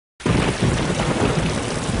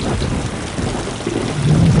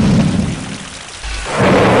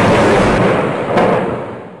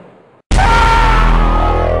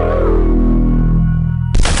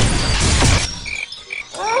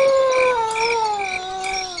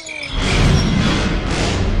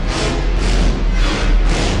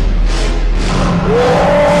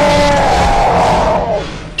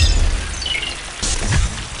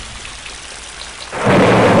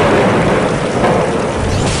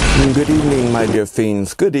Good evening, my dear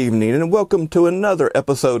fiends. Good evening, and welcome to another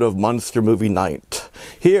episode of Monster Movie Night.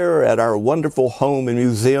 Here at our wonderful home and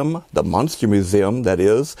museum, the Monster Museum, that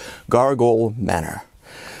is, Gargoyle Manor.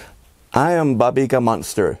 I am Bobby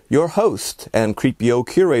Monster, your host and Creepio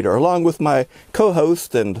curator, along with my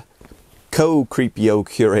co-host and co-Creepio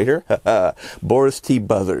curator, Boris T.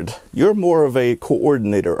 Buzzard. You're more of a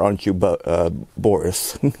coordinator, aren't you,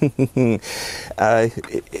 Boris?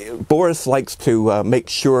 Boris likes to make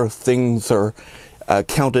sure things are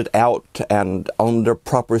counted out and on their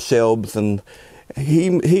proper shelves, and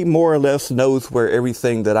he more or less knows where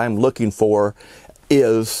everything that I'm looking for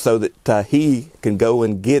is, so that he can go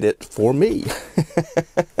and get it for me.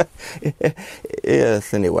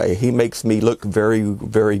 Yes, anyway, he makes me look very,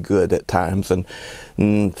 very good at times, and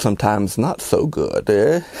sometimes not so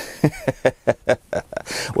good.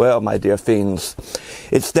 Well, my dear fiends,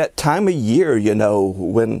 it's that time of year, you know,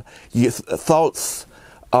 when your thoughts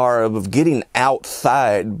are of getting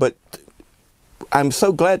outside, but I'm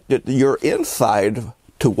so glad that you're inside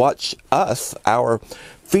to watch us. Our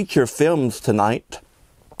feature films tonight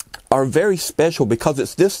are very special because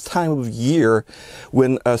it's this time of year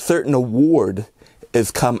when a certain award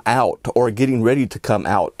is come out or getting ready to come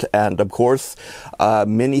out. And of course,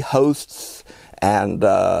 many hosts and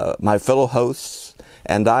my fellow hosts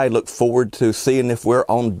and I look forward to seeing if we're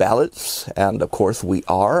on ballots. And of course we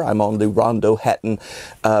are. I'm on the Rondo Hatton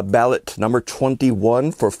ballot number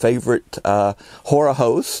 21 for favorite horror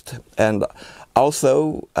host. And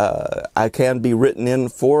also, I can be written in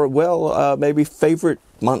for, well, maybe favorite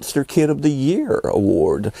Monster Kid of the Year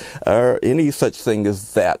award, or any such thing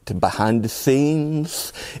as that. Behind the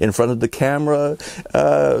scenes, in front of the camera,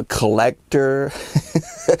 collector.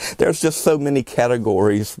 There's just so many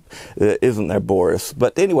categories, isn't there, Boris?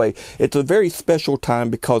 But anyway, it's a very special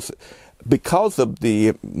time because of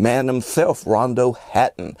the man himself, Rondo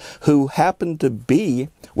Hatton, who happened to be,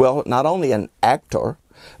 well, not only an actor,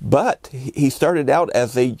 but he started out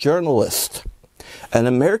as a journalist, an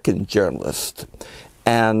American journalist.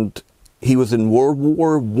 And he was in World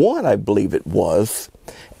War I believe it was,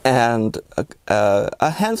 and a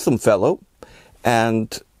handsome fellow.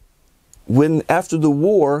 And when, after the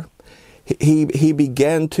war, he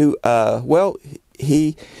began to,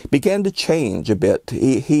 he began to change a bit.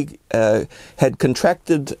 He had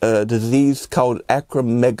contracted a disease called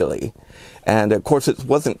acromegaly. And of course, it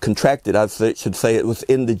wasn't contracted, I should say. It was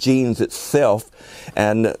in the genes itself.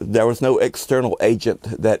 And there was no external agent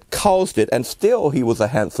that caused it. And still, he was a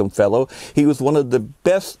handsome fellow. He was one of the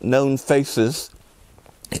best known faces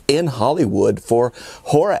in Hollywood for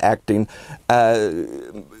horror acting.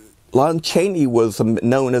 Lon Chaney was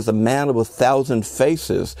known as a man of 1,000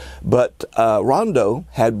 faces. But Rondo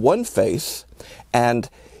had one face and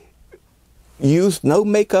used no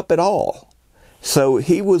makeup at all. So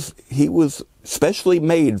he was specially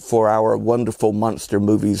made for our wonderful monster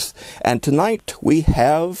movies. And tonight we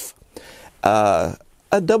have a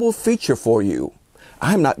double feature for you.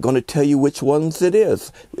 I'm not going to tell you which ones it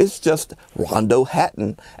is. It's just Rondo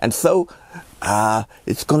Hatton. And so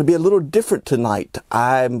it's going to be a little different tonight.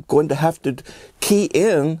 I'm going to have to key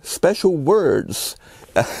in special words.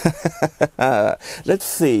 Let's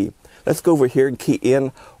see. Let's go over here and key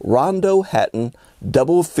in Rondo Hatton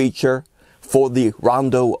double feature for the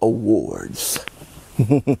Rondo Awards.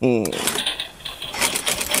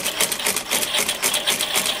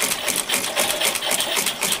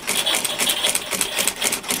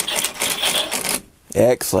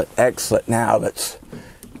 Excellent, excellent. Now let's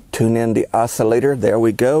tune in the oscillator. There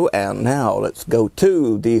we go. And now let's go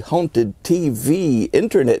to the haunted TV,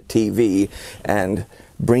 internet TV, and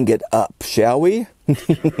bring it up, shall we? I'm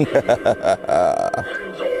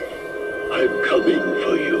coming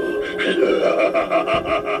for you.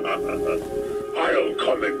 I'll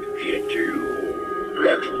come and get you.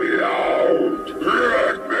 Let me out.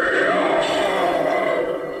 Let me out.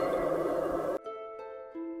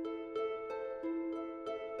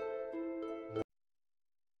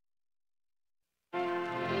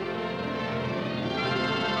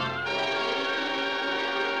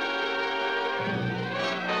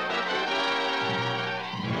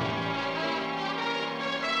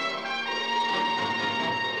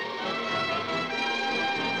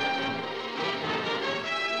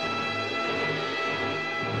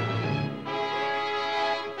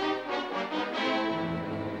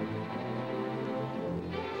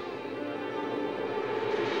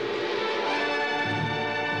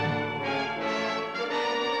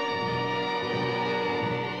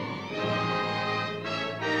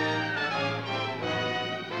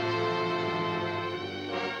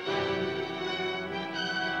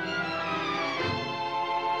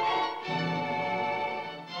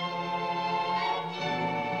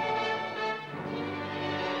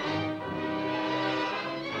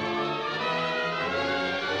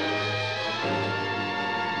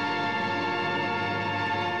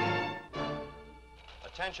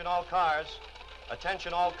 Attention all cars.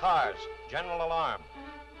 Attention all cars. General alarm.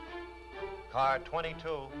 Car 22,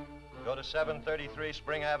 go to 733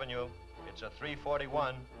 Spring Avenue. It's a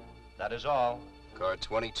 341. That is all. Car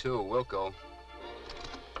 22, Wilco.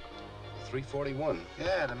 341.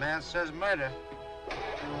 Yeah, the man says murder.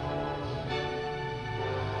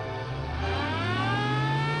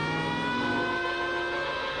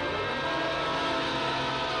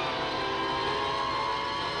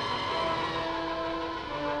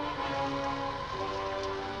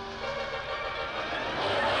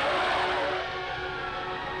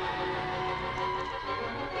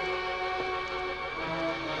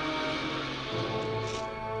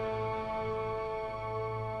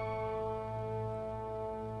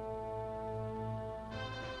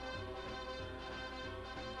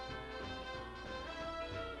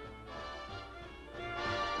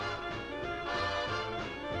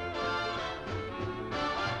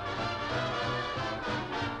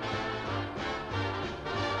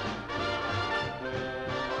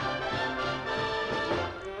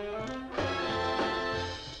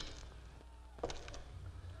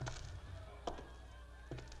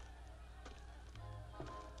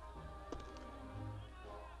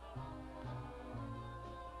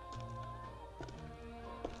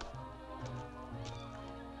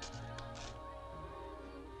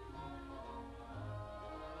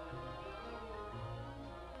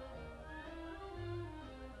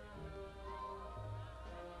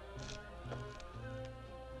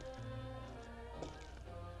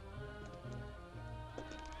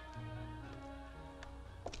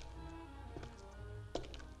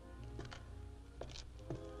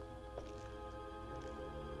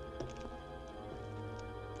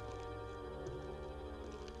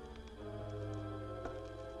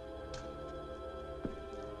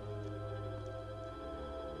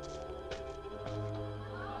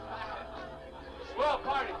 Swell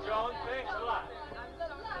party, Joan. Thanks a lot.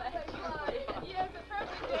 Yes, the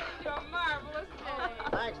perfect day. You're a marvelous day.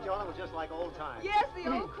 Thanks, Joan. It was just like old times. Yes,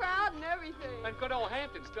 the old crowd and everything. And good old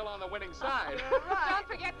Hampton's still on the winning side. You're right. Don't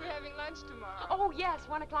forget we're having lunch tomorrow. Oh, yes,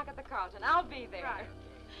 1 o'clock at the Carlton. I'll be there. Right.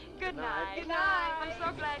 Good night. Good night. I'm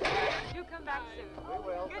so glad you come back soon. We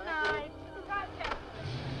will. Good Thank you. night. Right, Jeff.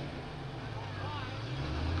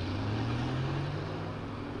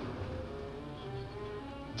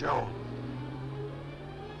 Joan,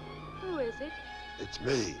 Who is it? it's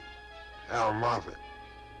me, Al Moffat.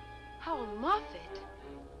 Howell Moffat.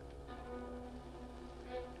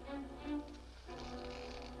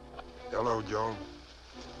 Hello, Joan.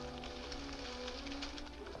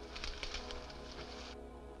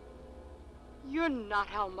 You're not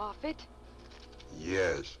Hal Moffat.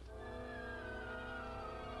 Yes.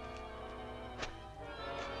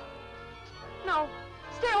 No,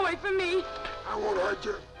 stay away from me. I won't hurt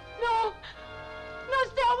you. No, no,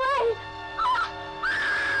 stay away.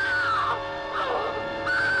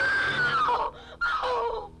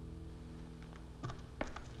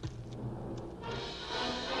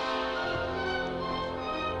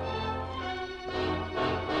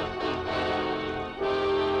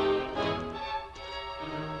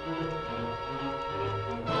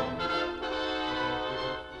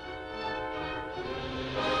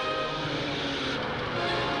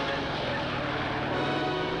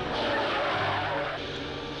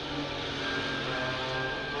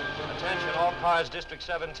 Attention all cars District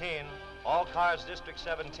 17. All cars District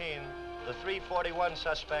 17. The 341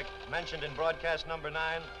 suspect, mentioned in broadcast number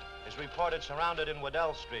 9, is reported surrounded in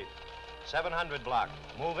Waddell Street. 700 block.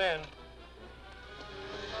 Move in.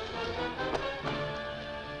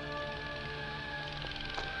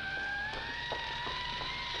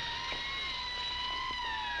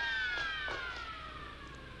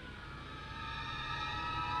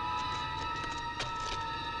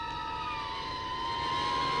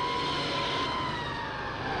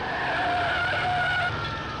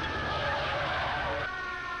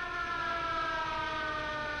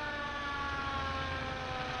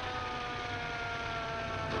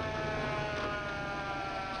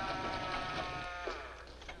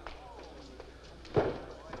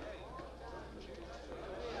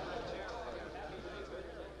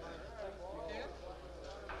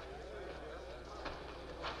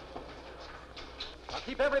 Now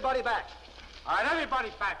keep everybody back. All right, everybody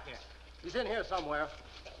back here. He's in here somewhere.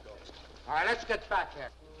 All right, let's get back here.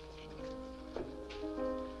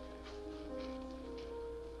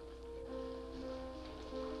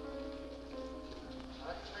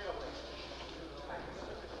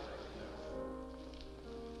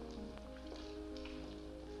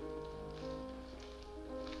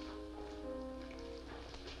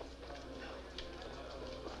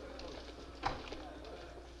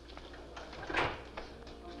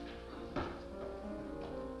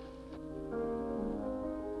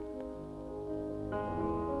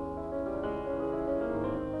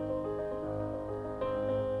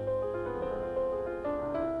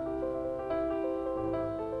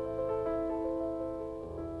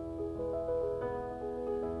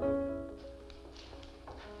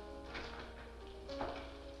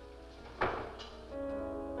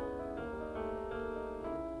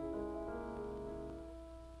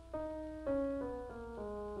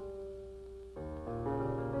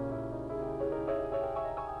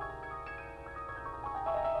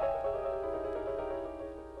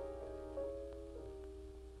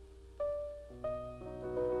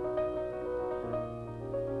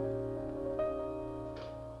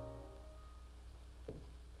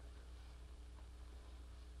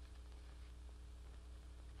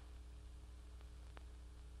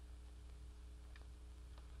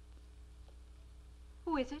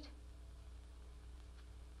 is it?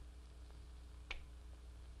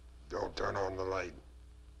 Don't turn on the light.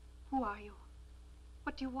 Who are you?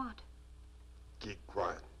 What do you want? Keep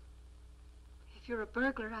quiet. If you're a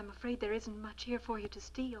burglar, I'm afraid there isn't much here for you to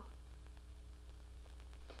steal.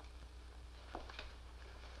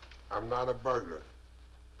 I'm not a burglar.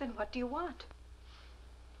 Then what do you want?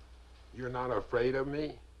 You're not afraid of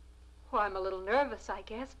me? Well, I'm a little nervous, I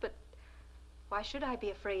guess, but why should I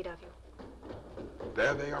be afraid of you?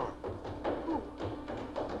 There they are. Who?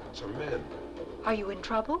 Some men. Are you in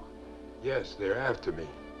trouble? Yes, they're after me.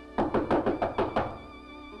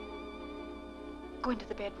 Go into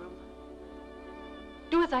the bedroom.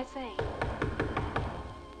 Do as I say.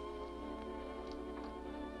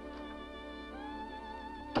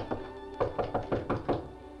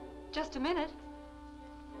 Just a minute.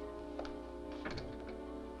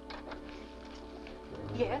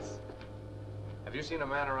 Yes? Have you seen a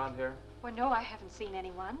man around here? Well, no, I haven't seen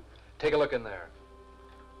anyone. Take a look in there.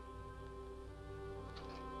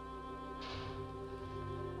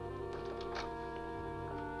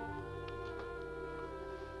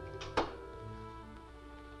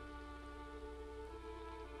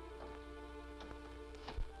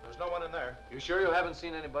 There's no one in there. You sure you haven't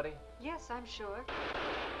seen anybody? Yes, I'm sure.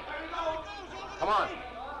 Come on.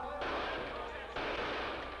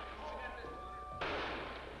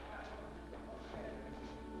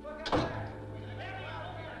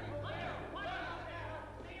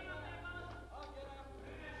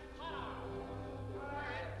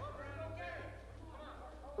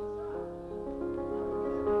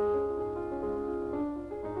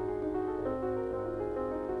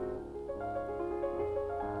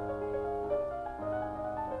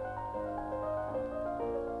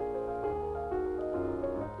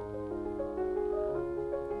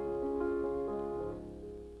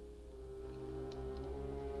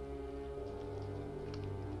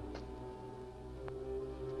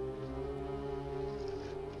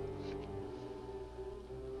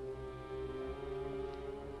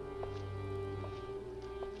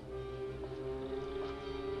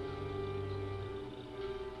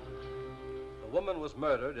 The woman was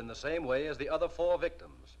murdered in the same way as the other 4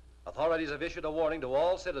 victims. Authorities have issued a warning to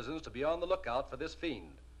all citizens to be on the lookout for this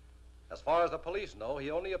fiend. As far as the police know,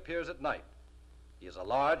 he only appears at night. He is a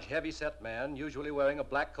large, heavy-set man, usually wearing a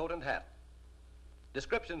black coat and hat.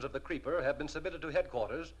 Descriptions of the creeper have been submitted to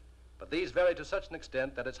headquarters, but these vary to such an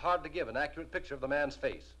extent that it's hard to give an accurate picture of the man's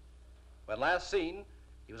face. When last seen,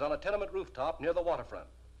 he was on a tenement rooftop near the waterfront.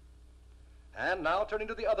 And now turning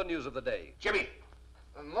to the other news of the day. Jimmy,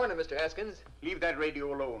 Morning, Mr. Haskins. leave that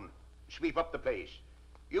radio alone. Sweep up the place.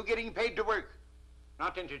 You getting paid to work,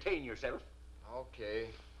 not to entertain yourself. Okay.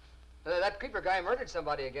 That creeper guy murdered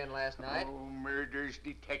somebody again last night. Oh, murders,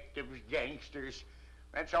 detectives, gangsters.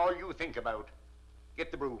 That's all you think about.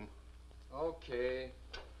 Get the broom. Okay.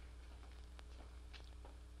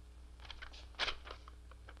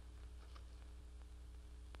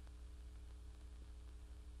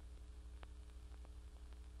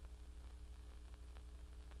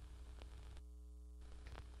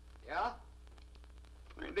 Yeah?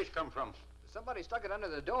 Where'd this come from? Somebody stuck it under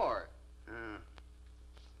the door. Uh,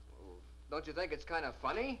 Don't you think it's kind of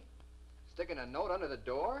funny? Sticking a note under the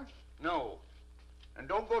door? no. And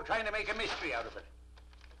don't go trying to make a mystery out of it.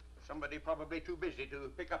 Somebody probably too busy to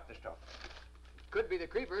pick up the stuff. Could be the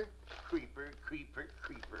creeper. Creeper, creeper,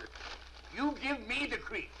 creeper. You give me the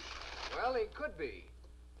creeps. Well, he could be.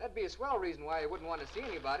 That'd be a swell reason why he wouldn't want to see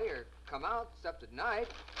anybody or come out except at night.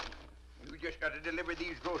 You just got to deliver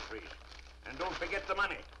these groceries. And don't forget the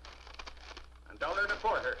money.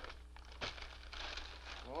 $1.25.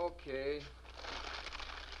 Okay.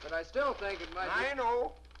 But I still think it might be... I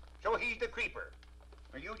know. So he's the creeper.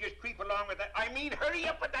 Well, you just creep along with that. I mean, hurry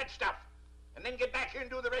up with that stuff. And then get back here and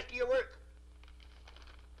do the rest of your work.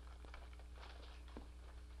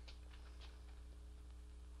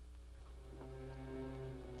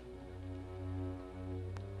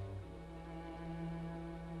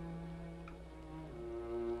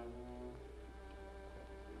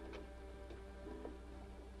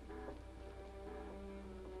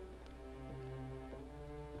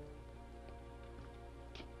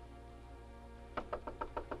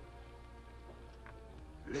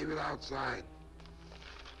 Leave it outside.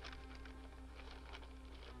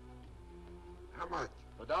 How much?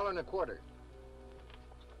 $1.25.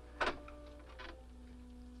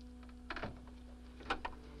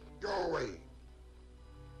 Go away.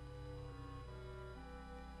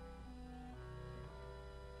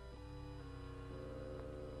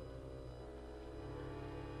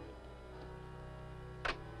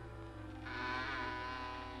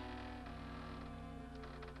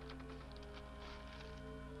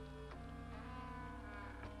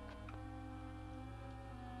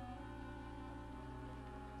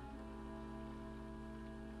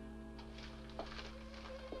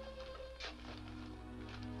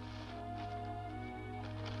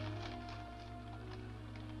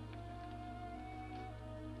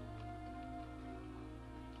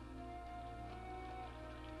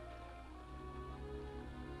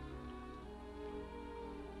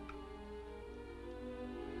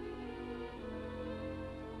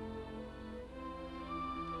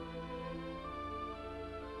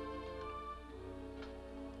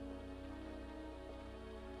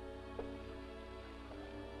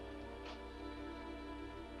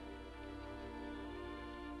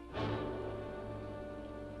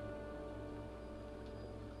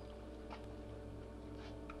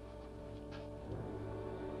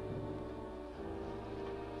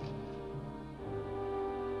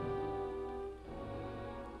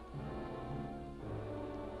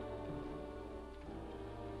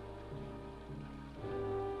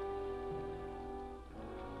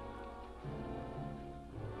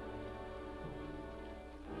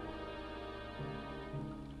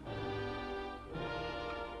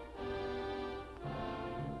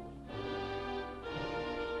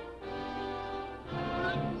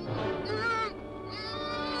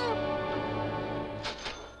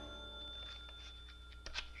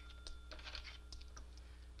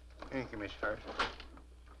 Miss Hurt.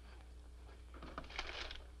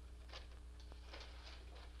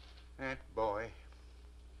 That boy.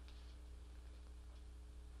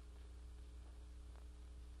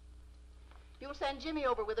 You'll send Jimmy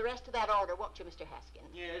over with the rest of that order, won't you, Mr. Haskins?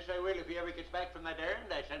 Yes, I will if he ever gets back from that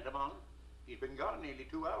errand I sent him on. He's been gone nearly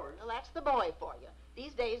 2 hours. Well, that's the boy for you.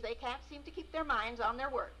 These days, they can't seem to keep their minds on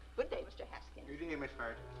their work. Good day, Mr. Haskins. Good day, Miss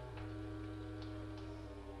Hurt.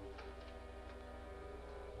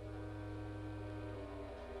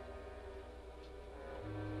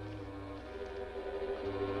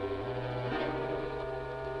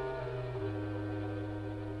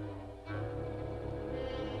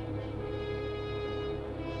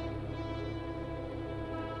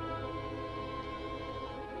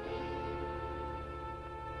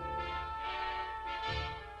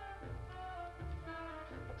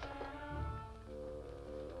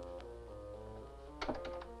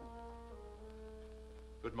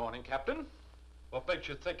 Good morning, Captain. What makes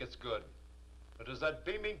you think it's good? Or does that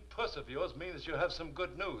beaming puss of yours mean that you have some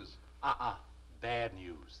good news? Bad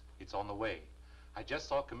news. It's on the way. I just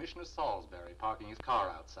saw Commissioner Salisbury parking his car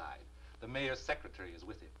outside. The mayor's secretary is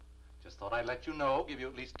with him. Just thought I'd let you know, give you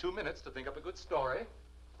at least 2 minutes to think up a good story.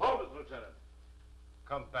 Hold it, Lieutenant.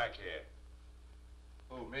 Come back here.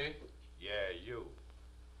 Who, me? Yeah, you.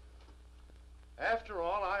 After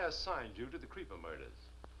all, I assigned you to the Creeper murders.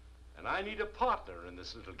 And I need a partner in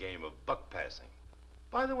this little game of buck passing.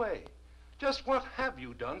 By the way, just what have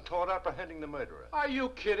you done toward apprehending the murderer? Are you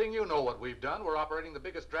kidding? You know what we've done. We're operating the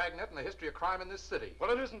biggest dragnet in the history of crime in this city. Well,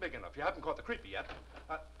 it isn't big enough. You haven't caught the creeper yet.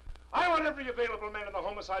 I want every available man in the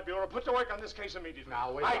Homicide Bureau put to work on this case immediately.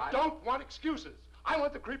 Now, wait, I don't want excuses. I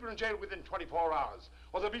want the creeper in jail within 24 hours,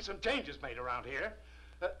 or there'll be some changes made around here.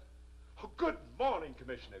 Good morning,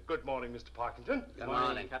 Commissioner. Good morning, Mr. Parkinson. Good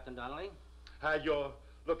morning, Captain Donnelly. You're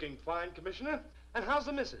looking fine, Commissioner. And how's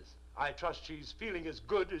the missus? I trust she's feeling as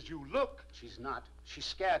good as you look. She's not. She's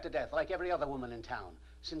scared to death, like every other woman in town,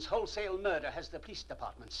 since wholesale murder has the police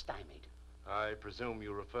department stymied. I presume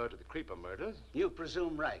you refer to the creeper murders? You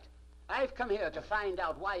presume right. I've come here to find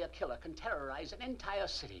out why a killer can terrorize an entire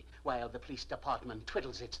city while the police department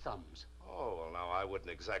twiddles its thumbs. Oh, well, now, I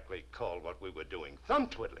wouldn't exactly call what we were doing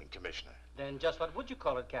thumb-twiddling, Commissioner. Then just what would you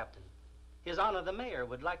call it, Captain? His Honor the Mayor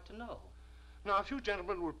would like to know. Now, if you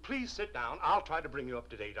gentlemen will please sit down, I'll try to bring you up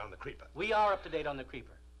to date on the creeper. We are up to date on the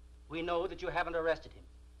creeper. We know that you haven't arrested him.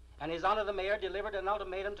 And His Honor the Mayor delivered an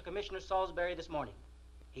ultimatum to Commissioner Salisbury this morning.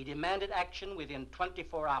 He demanded action within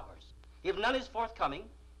 24 hours. If none is forthcoming,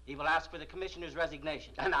 he will ask for the Commissioner's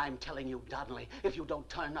resignation. And I'm telling you, Donnelly, if you don't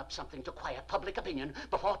turn up something to quiet public opinion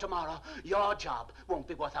before tomorrow, your job won't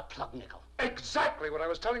be worth a plug nickel. Exactly what I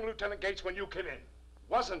was telling Lieutenant Gates when you came in.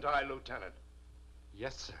 Wasn't I, Lieutenant?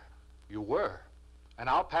 Yes, sir. You were. And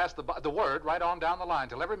I'll pass the word right on down the line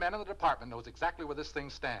till every man in the department knows exactly where this thing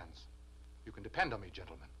stands. You can depend on me,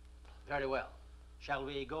 gentlemen. Very well. Shall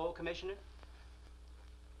we go, Commissioner?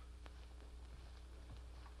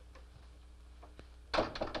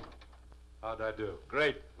 How'd I do?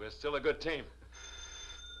 Great. We're still a good team.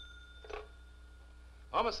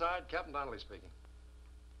 Homicide, Captain Donnelly speaking.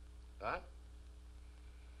 Huh?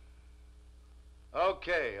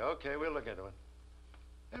 Okay, we'll look into it.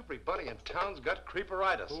 Everybody in town's got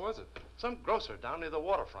creeperitis. Who was it? Some grocer down near the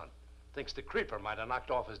waterfront. Thinks the creeper might have knocked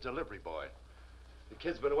off his delivery boy. The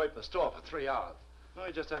kid's been away from the store for 3 hours. Oh,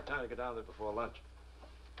 he just had time to get down there before lunch.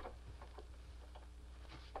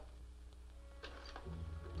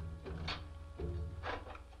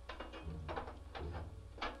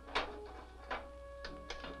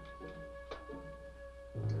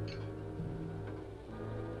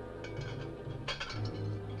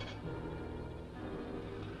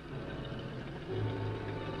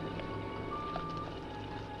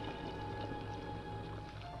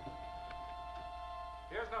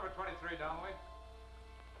 Here's number 23, Donnelly.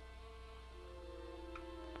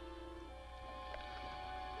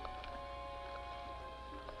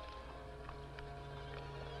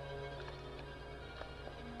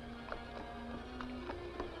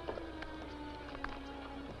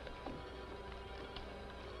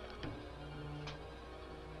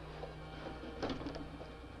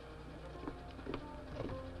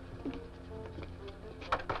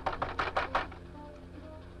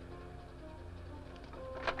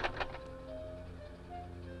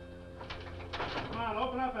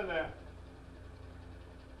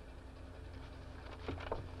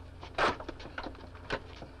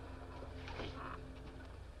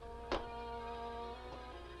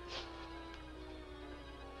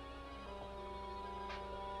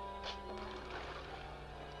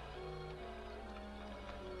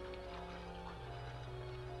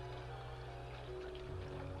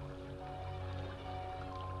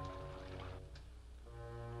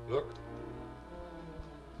 Look.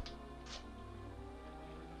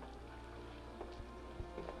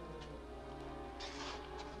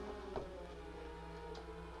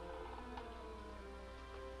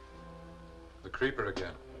 The creeper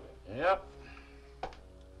again. Yep.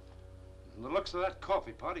 From the looks of that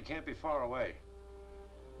coffee pot, he can't be far away.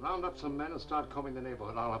 Round up some men and start combing the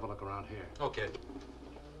neighborhood. I'll have a look around here. Okay.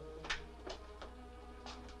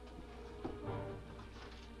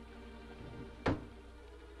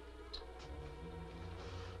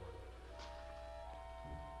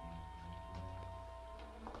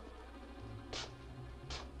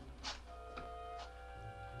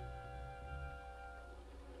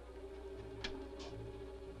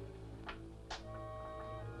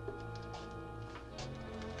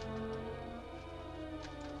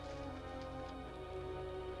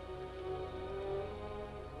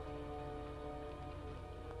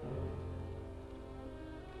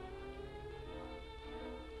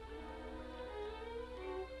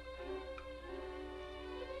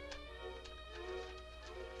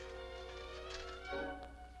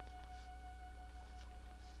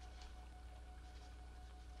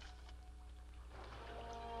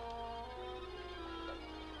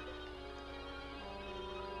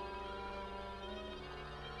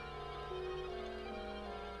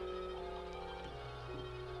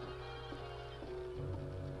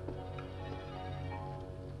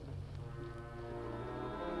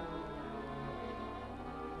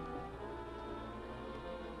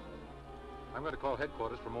 I'm going to call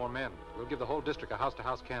headquarters for more men. We'll give the whole district a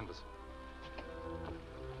house-to-house canvass.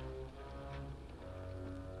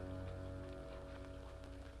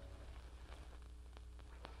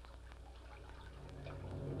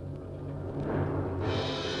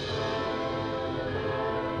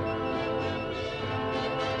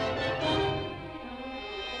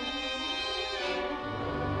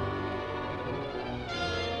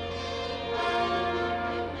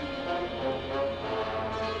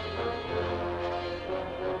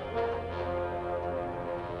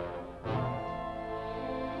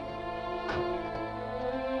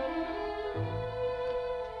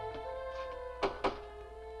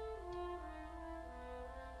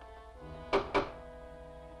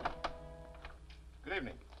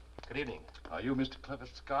 Good evening. Are you Mr. Clifford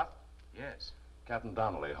Scott? Yes. Captain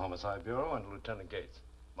Donnelly, Homicide Bureau, and Lieutenant Gates.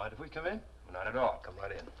 Mind if we come in? Not at all. Come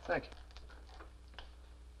right in. Thank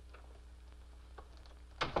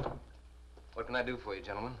you. What can I do for you,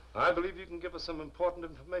 gentlemen? I believe you can give us some important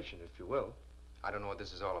information, if you will. I don't know what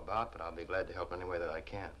this is all about, but I'll be glad to help in any way that I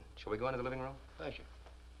can. Shall we go into the living room? Thank you.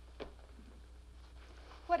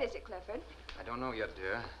 What is it, Clifford? I don't know yet,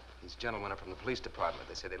 dear. These gentlemen are from the police department.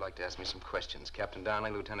 They say they'd like to ask me some questions. Captain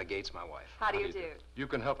Donnelly, Lieutenant Gates, my wife. How do you do? You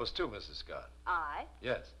can help us too, Mrs. Scott. I?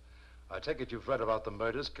 Yes. I take it you've read about the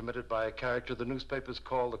murders committed by a character the newspapers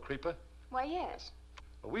call the Creeper? Why, yes.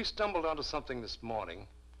 Well, we stumbled onto something this morning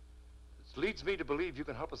that leads me to believe you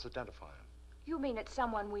can help us identify him. You mean it's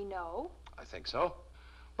someone we know? I think so.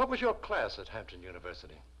 What was your class at Hampton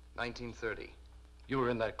University? 1930. You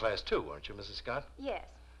were in that class too, weren't you, Mrs. Scott? Yes.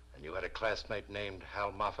 And you had a classmate named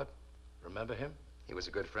Hal Moffat. Remember him? He was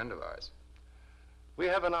a good friend of ours. We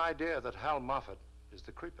have an idea that Hal Moffat is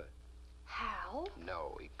the Creeper. Hal?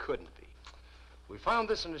 No, he couldn't be. We found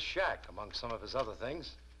this in his shack, among some of his other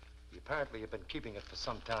things. He apparently had been keeping it for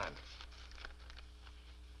some time.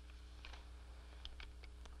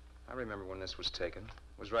 I remember when this was taken.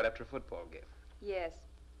 It was right after a football game. Yes.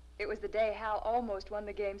 It was the day Hal almost won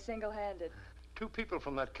the game single-handed. 2 people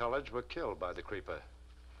from that college were killed by the Creeper.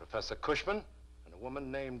 Professor Cushman and a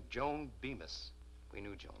woman named Joan Bemis. We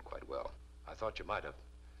knew Joan quite well. I thought you might have.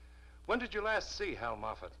 When did you last see Hal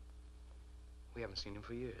Moffat? We haven't seen him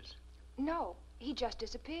for years. No, he just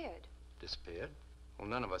disappeared. Disappeared? Well,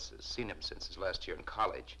 none of us has seen him since his last year in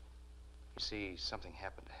college. You see, something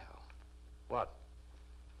happened to Hal. What?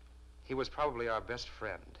 He was probably our best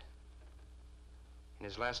friend. In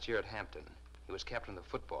his last year at Hampton, he was captain of the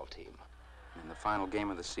football team. In the final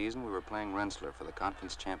game of the season, we were playing Rensselaer for the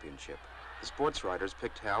conference championship. The sports writers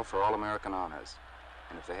picked Hal for All-American honors.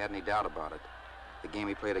 And if they had any doubt about it, the game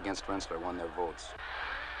he played against Rensselaer won their votes.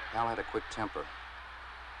 Hal had a quick temper,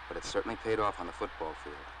 but it certainly paid off on the football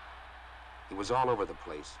field. He was all over the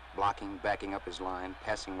place, blocking, backing up his line,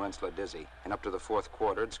 passing Rensselaer dizzy, and up to the fourth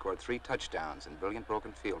quarter had scored 3 touchdowns and brilliant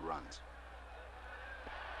broken field runs.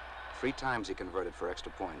 3 times he converted for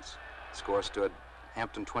extra points. The score stood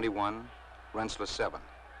Hampton 21, Rensselaer 7.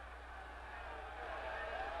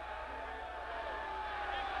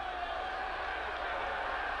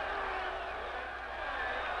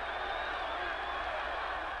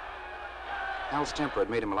 Hal's temper had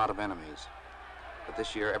made him a lot of enemies, but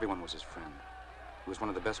this year everyone was his friend. He was one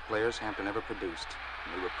of the best players Hampton ever produced,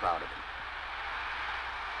 and we were proud of him.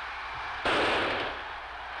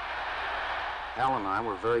 Hal and I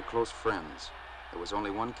were very close friends. There was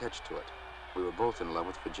only one catch to it. We were both in love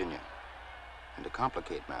with Virginia. And to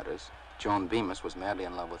complicate matters, Joan Bemis was madly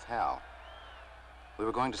in love with Hal. We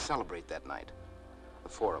were going to celebrate that night, the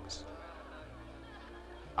four of us.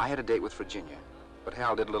 I had a date with Virginia, but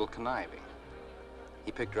Hal did a little conniving.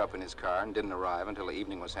 He picked her up in his car and didn't arrive until the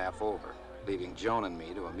evening was half over, leaving Joan and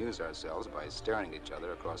me to amuse ourselves by staring at each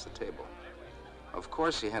other across the table. Of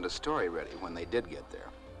course, he had a story ready when they did get there.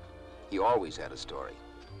 He always had a story,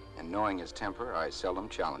 and knowing his temper, I seldom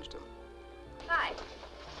challenged him. Hi.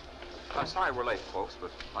 I'm sorry we're late, folks,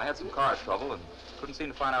 but I had some car trouble and couldn't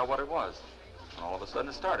seem to find out what it was. And all of a sudden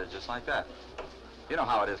it started just like that. You know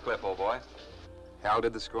how it is, Cliff, old boy. Hal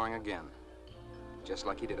did the scoring again, just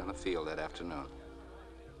like he did on the field that afternoon.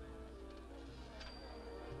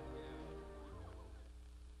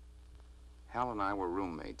 Hal and I were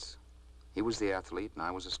roommates. He was the athlete and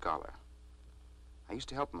I was a scholar. I used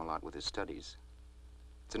to help him a lot with his studies.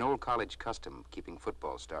 It's an old college custom, keeping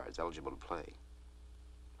football stars eligible to play.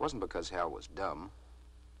 It wasn't because Hal was dumb.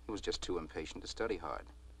 He was just too impatient to study hard.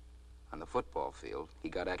 On the football field, he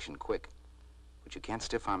got action quick. But you can't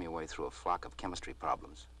stiff-arm your way through a flock of chemistry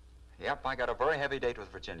problems. Yep, I got a very heavy date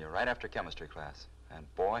with Virginia right after chemistry class.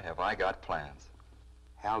 And boy, have I got plans.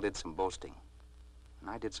 Hal did some boasting, and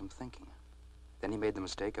I did some thinking. Then he made the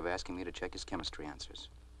mistake of asking me to check his chemistry answers.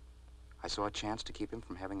 I saw a chance to keep him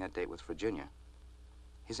from having that date with Virginia.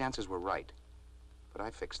 His answers were right, but I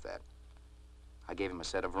fixed that. I gave him a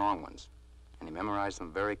set of wrong ones, and he memorized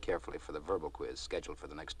them very carefully for the verbal quiz scheduled for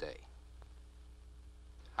the next day.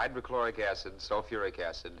 Hydrochloric acid, sulfuric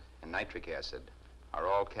acid, and nitric acid are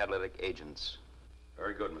all catalytic agents.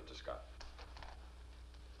 Very good, Mr. Scott.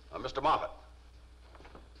 Mr. Moffat.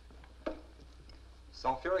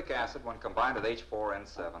 Sulfuric acid, when combined with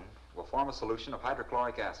H4N7, will form a solution of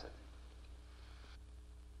hydrochloric acid.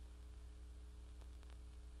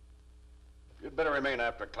 You'd better remain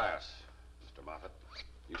after class, Mr. Moffat.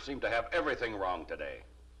 You seem to have everything wrong today.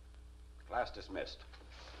 Class dismissed.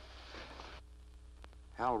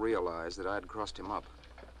 Hal realized that I had crossed him up.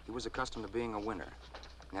 He was accustomed to being a winner,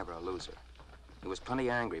 never a loser. He was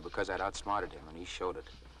plenty angry because I'd outsmarted him, and he showed it.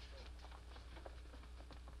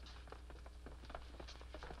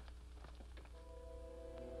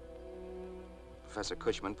 Professor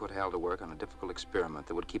Cushman put Hal to work on a difficult experiment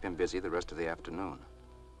that would keep him busy the rest of the afternoon.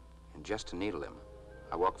 And just to needle him,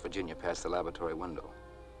 I walked Virginia past the laboratory window.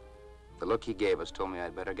 The look he gave us told me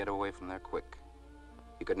I'd better get away from there quick.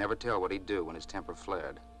 You could never tell what he'd do when his temper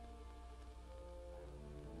flared.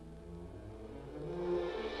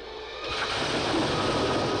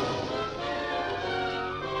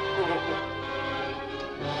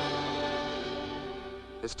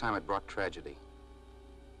 This time it brought tragedy.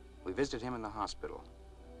 We visited him in the hospital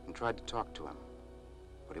and tried to talk to him,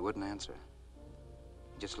 but he wouldn't answer.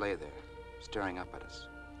 He just lay there, staring up at us.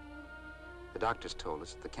 The doctors told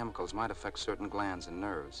us that the chemicals might affect certain glands and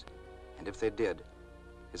nerves, and if they did,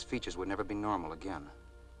 his features would never be normal again.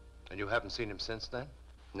 And you haven't seen him since then?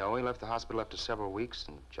 No, he left the hospital after several weeks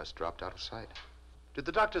and just dropped out of sight. Did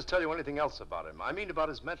the doctors tell you anything else about him? I mean about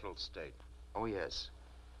his mental state. Oh, yes.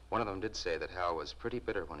 One of them did say that Hal was pretty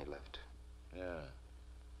bitter when he left. Yeah.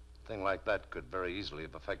 A thing like that could very easily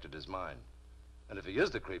have affected his mind. And if he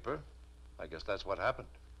is the creeper, I guess that's what happened.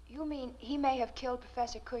 You mean he may have killed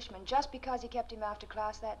Professor Cushman just because he kept him after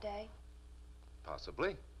class that day?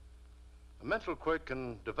 Possibly. A mental quirk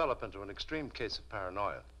can develop into an extreme case of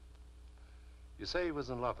paranoia. You say he was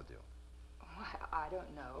in love with you. Why, I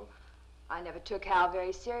don't know. I never took Hal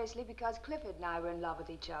very seriously because Clifford and I were in love with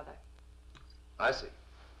each other. I see.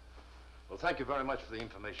 Well, thank you very much for the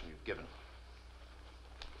information you've given.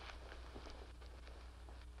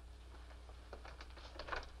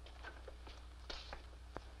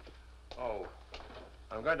 Oh,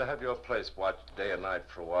 I'm going to have your place watched day and night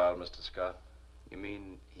for a while, Mr. Scott. You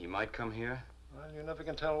mean he might come here? Well, you never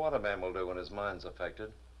can tell what a man will do when his mind's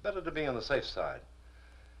affected. Better to be on the safe side.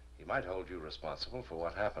 He might hold you responsible for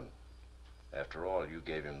what happened. After all, you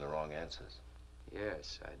gave him the wrong answers.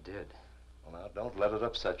 Yes, I did. Well, now, don't let it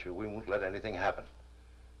upset you. We won't let anything happen.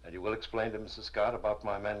 And you will explain to Mrs. Scott about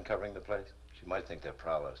my men covering the place? She might think they're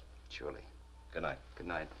prowlers. Surely. Good night. Good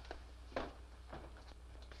night.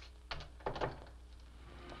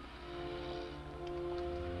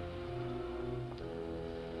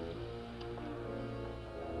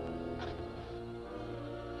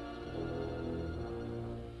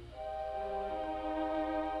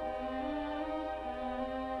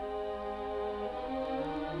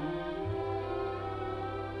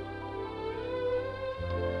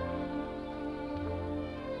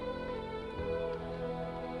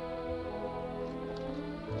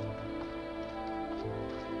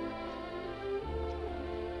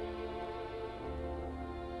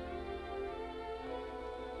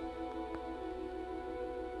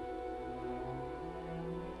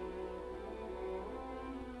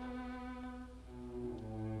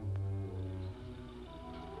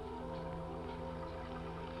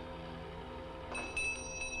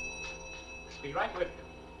 Be right with you.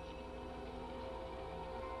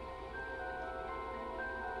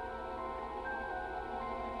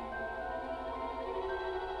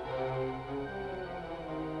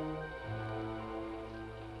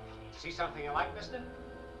 See something you like, mister?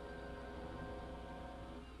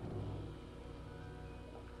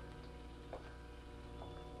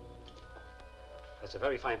 That's a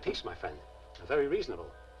very fine piece, my friend. Very reasonable.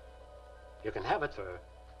 You can have it for,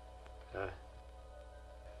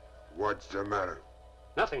 What's the matter?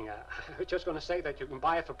 nothing. I was just going to say that you can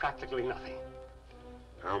buy it for practically nothing.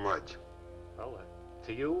 How much? Well,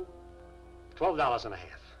 to you, $12.50.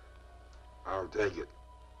 I'll take it.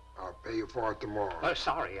 I'll pay you for it tomorrow. Oh,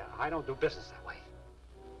 sorry, I don't do business that way.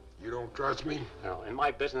 You don't trust me? No, in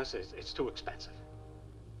my business, it's too expensive.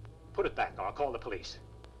 Put it back, or I'll call the police.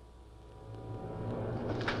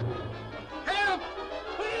 Help!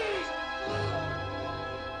 Please!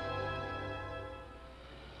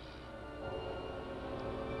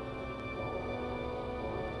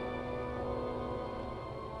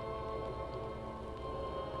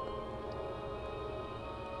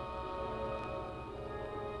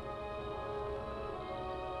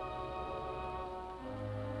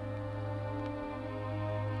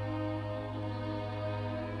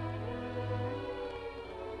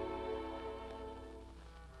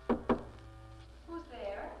 Who's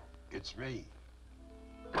there? It's me.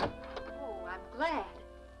 Oh, I'm glad.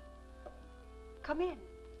 Come in.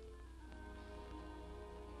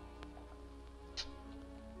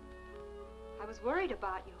 I was worried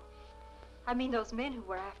about you. I mean, those men who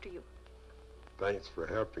were after you. Thanks for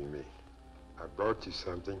helping me. I brought you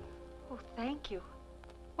something. Oh, thank you.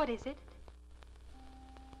 What is it?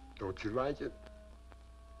 Don't you like it?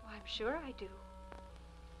 Oh, I'm sure I do.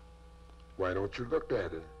 Why don't you look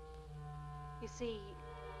at it? You see,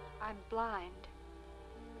 I'm blind.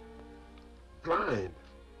 Blind?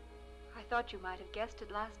 I thought you might have guessed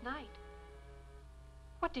it last night.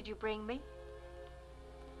 What did you bring me?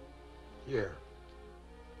 Here.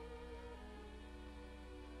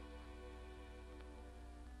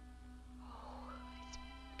 Oh, it's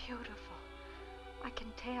beautiful. I can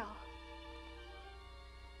tell.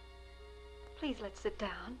 Please, let's sit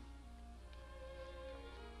down.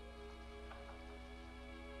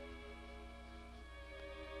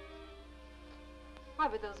 Why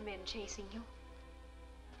were those men chasing you?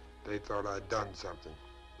 They thought I'd done something,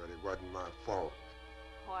 but it wasn't my fault.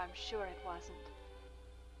 Oh, I'm sure it wasn't.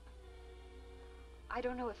 I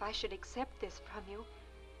don't know if I should accept this from you.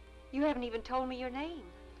 You haven't even told me your name.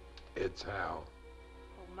 It's Hal.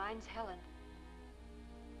 Oh, mine's Helen.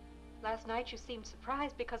 Last night you seemed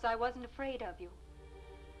surprised because I wasn't afraid of you.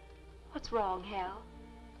 What's wrong, Hal?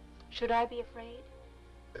 Should I be afraid?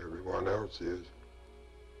 Everyone else is.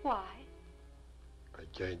 Why? I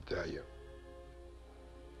can't tell you.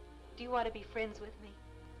 Do you want to be friends with me?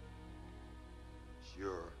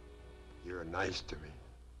 Sure. You're nice to me.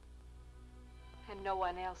 And no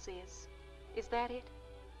one else is. Is that it?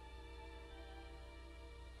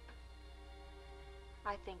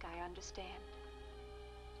 I think I understand.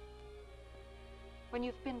 When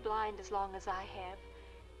you've been blind as long as I have,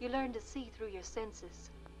 you learn to see through your senses.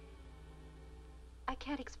 I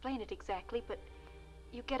can't explain it exactly, but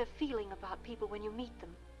you get a feeling about people when you meet them.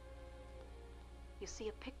 You see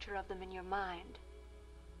a picture of them in your mind.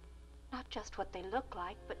 Not just what they look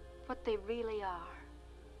like, but what they really are.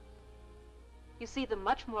 You see them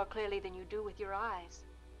much more clearly than you do with your eyes.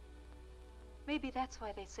 Maybe that's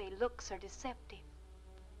why they say looks are deceptive.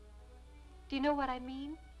 Do you know what I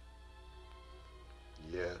mean?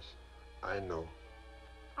 Yes, I know.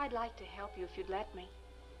 I'd like to help you if you'd let me.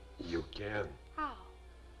 You can. How?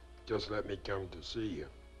 Just let me come to see you.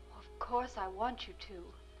 Of course I want you to.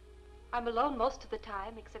 I'm alone most of the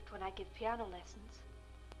time, except when I give piano lessons.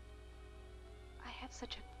 I have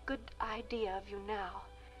such a good idea of you now.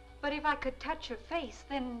 But if I could touch your face,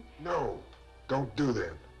 then... No, don't do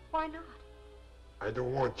that. Why not? I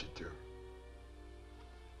don't want you to.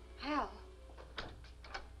 Hal.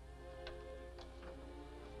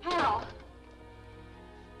 Hal.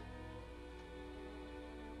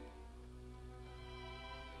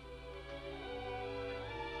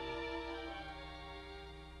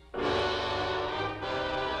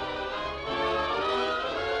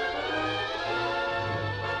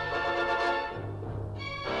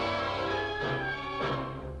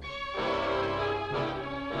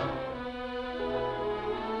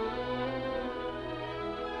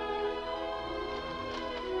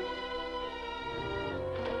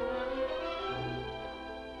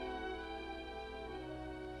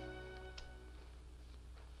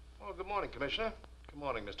 Well, good morning, Commissioner. Good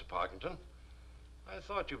morning, Mr. Parkington. I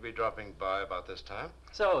thought you'd be dropping by about this time.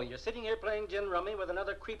 So, you're sitting here playing gin rummy with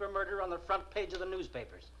another creeper murder on the front page of the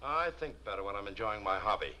newspapers. I think better when I'm enjoying my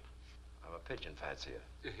hobby. I'm a pigeon fancier.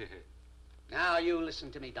 Now, you listen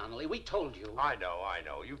to me, Donnelly. We told you. I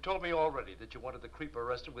know. You've told me already that you wanted the creeper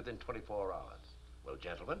arrested within 24 hours. Well,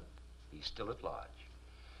 gentlemen, he's still at large.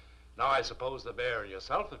 Now, I suppose the mayor and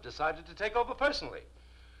yourself have decided to take over personally.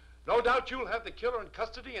 No doubt you'll have the killer in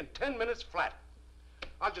custody in 10 minutes flat.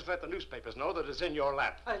 I'll just let the newspapers know that it's in your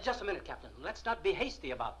lap. Just a minute, Captain. Let's not be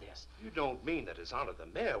hasty about this. You don't mean that His Honor the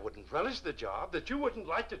Mayor wouldn't relish the job, that you wouldn't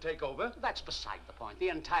like to take over? That's beside the point. The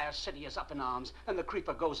entire city is up in arms, and the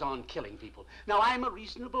creeper goes on killing people. Now, I'm a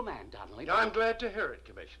reasonable man, Donnelly. I'm glad to hear it,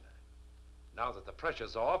 Commissioner. Now that the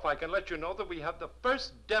pressure's off, I can let you know that we have the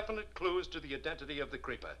first definite clues to the identity of the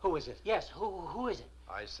creeper. Who is it? Yes, who is it?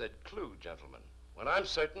 I said clue, gentlemen. When I'm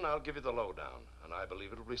certain, I'll give you the lowdown, and I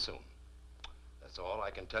believe it'll be soon. That's all I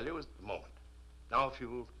can tell you at the moment. Now, if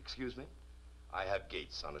you'll excuse me, I have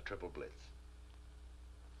Gates on a triple blitz.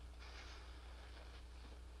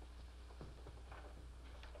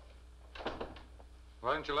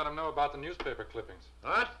 Why didn't you let him know about the newspaper clippings?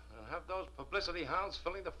 What? And have those publicity hounds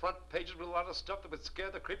filling the front pages with a lot of stuff that would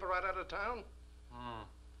scare the creeper right out of town?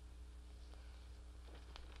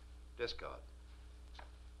 Discard.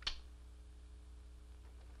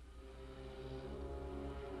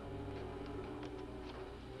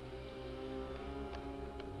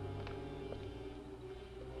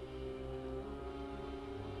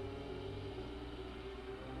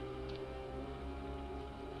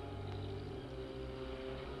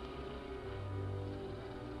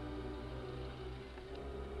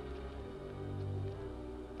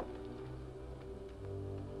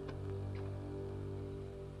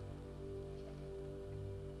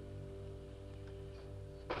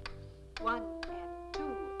 One and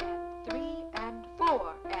two and three and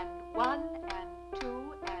four and one and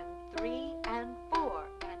two and three and four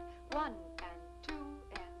and one and two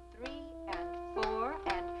and three and four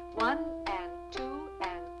and one and two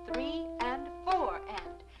and three and four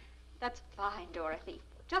and. That's fine, Dorothy.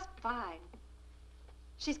 Just fine.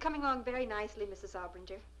 She's coming along very nicely, Mrs.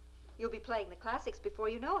 Obringer. You'll be playing the classics before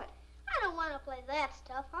you know it. I don't want to play that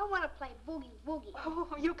stuff. I want to play boogie woogie. Oh,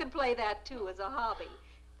 you can play that too as a hobby.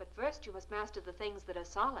 But first you must master the things that are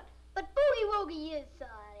solid. But boogie woogie is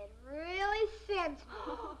solid. It really sends me.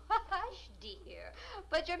 Oh, hush, dear.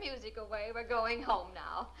 Put your music away. We're going home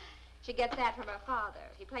now. She gets that from her father.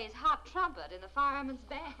 He plays hot trumpet in the fireman's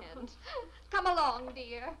band. Come along,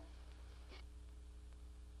 dear.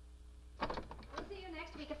 We'll see you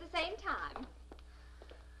next week at the same time.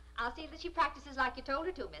 I'll see that she practices like you told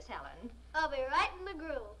her to, Miss Helen. I'll be right in the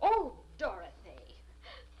groove. Oh, Dorothy.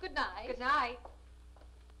 Good night. Good night.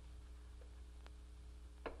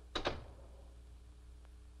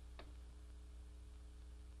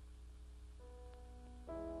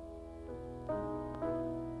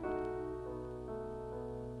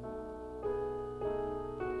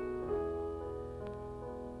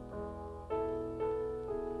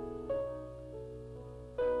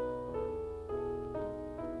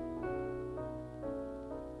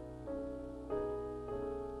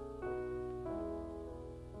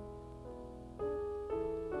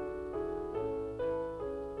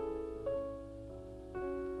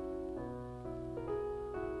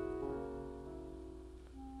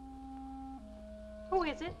 Who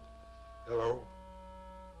is it? Hello?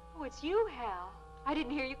 Oh, it's you, Hal. I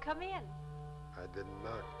didn't hear you come in. I didn't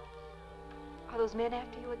knock. Are those men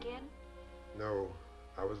after you again? No,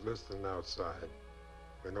 I was listening outside.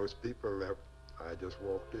 When those people left, I just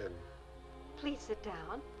walked in. Please sit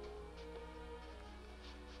down.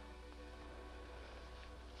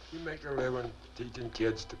 You make a living teaching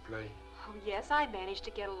kids to play. Oh, yes, I managed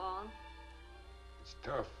to get along. It's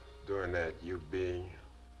tough doing that, you being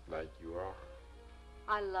like you are.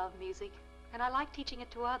 I love music, and I like teaching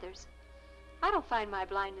it to others. I don't find my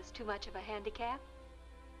blindness too much of a handicap.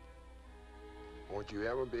 Won't you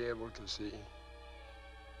ever be able to see?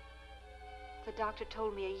 The doctor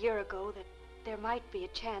told me a year ago that there might be a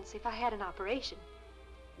chance if I had an operation.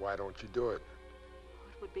 Why don't you do it?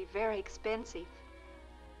 It would be very expensive.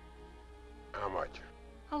 How much?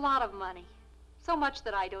 A lot of money. So much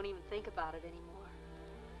that I don't even think about it anymore.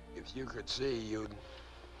 If you could see, you'd...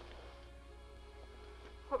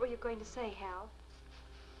 What were you going to say, Hal?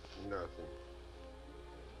 Nothing.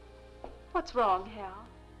 What's wrong, Hal?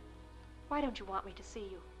 Why don't you want me to see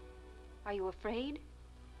you? Are you afraid?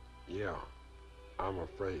 Yeah, I'm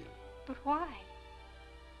afraid. But why?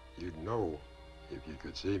 You'd know if you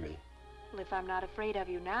could see me. Well, if I'm not afraid of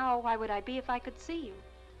you now, why would I be if I could see you?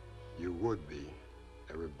 You would be.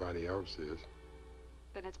 Everybody else is.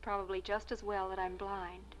 Then it's probably just as well that I'm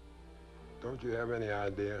blind. Don't you have any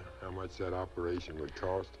idea how much that operation would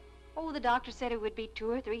cost? Oh, the doctor said it would be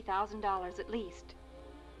 $2,000 or $3,000 at least.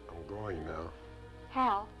 I'm going now.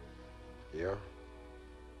 Hal, Yeah?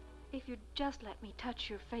 if you'd just let me touch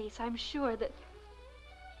your face, I'm sure that...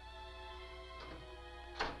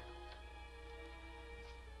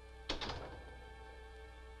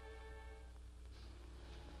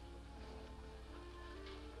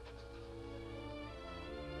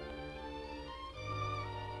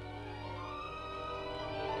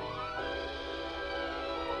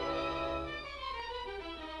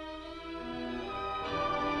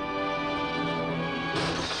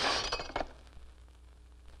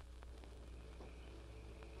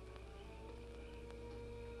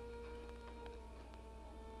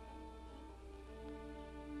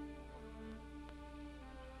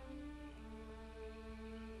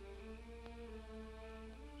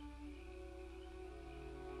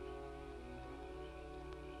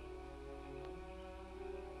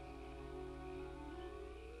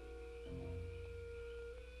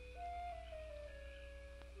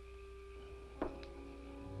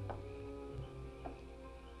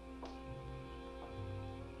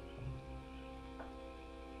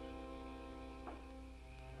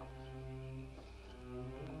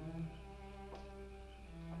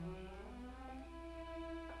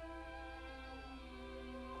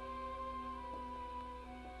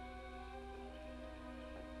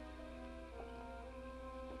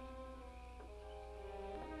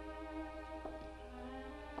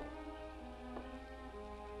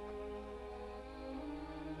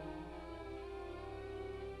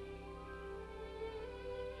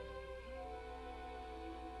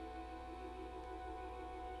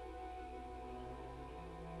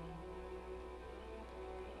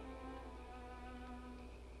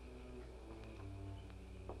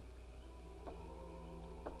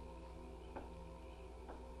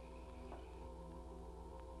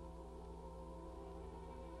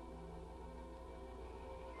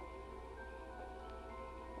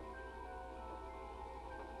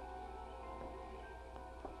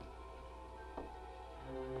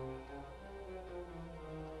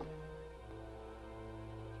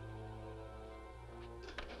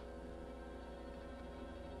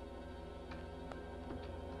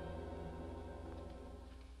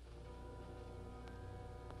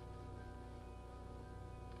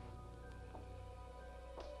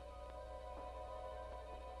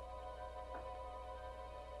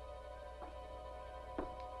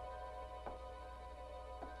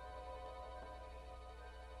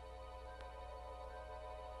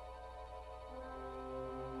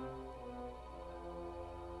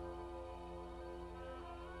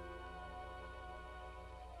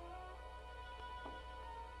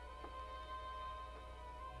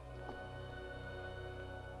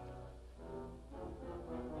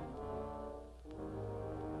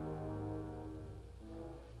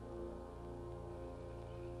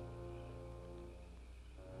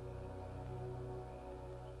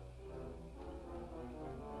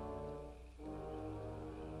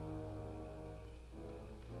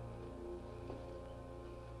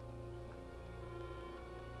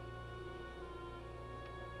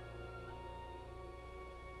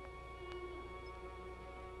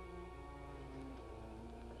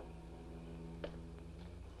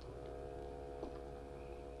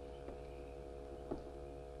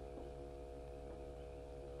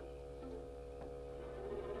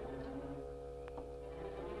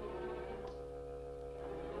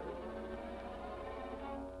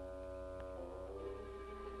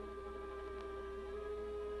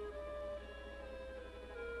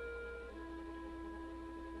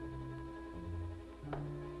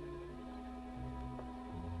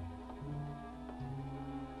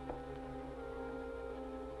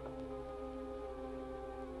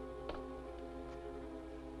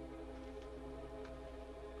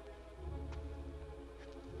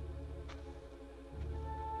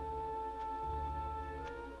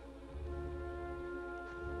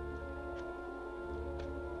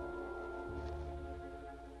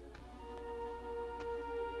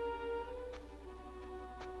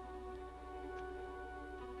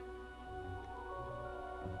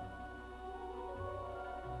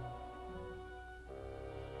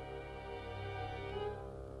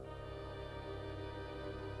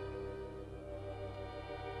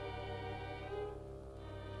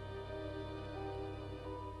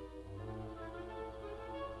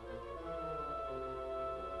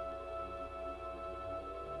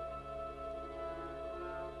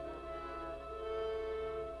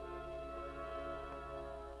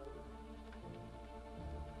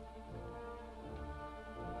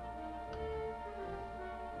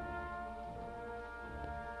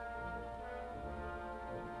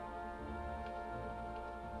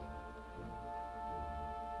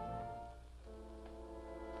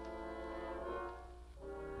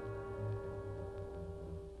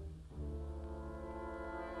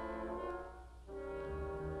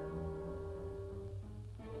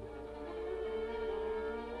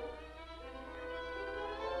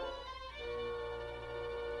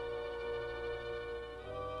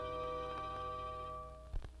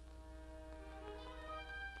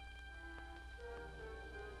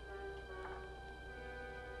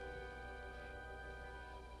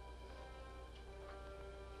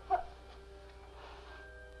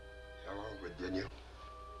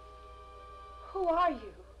 Who are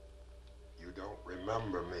you? You don't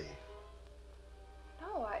remember me.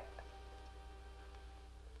 No,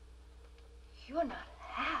 You're not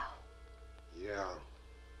Hal. Yeah.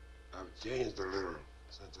 I've changed a little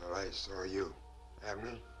since I last saw you. Haven't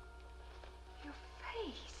I? Your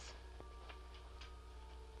face.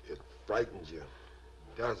 It frightens you,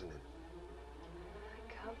 doesn't it?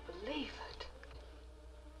 I can't believe it.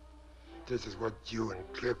 This is what you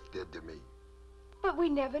and Cliff did to me. But we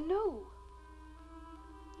never knew.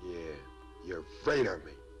 Yeah, you're afraid of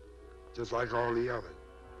me. Just like all the others.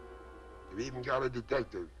 You've even got a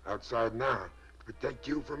detective outside now to protect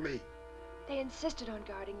you from me. They insisted on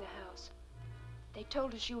guarding the house. They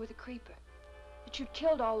told us you were the creeper. That you'd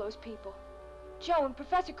killed all those people. Joe and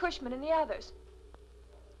Professor Cushman and the others.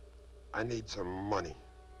 I need some money.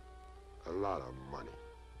 A lot of money.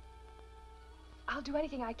 I'll do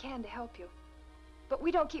anything I can to help you. But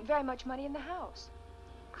we don't keep very much money in the house.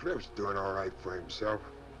 Cliff's doing all right for himself.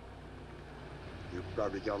 You've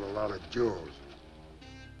probably got a lot of jewels.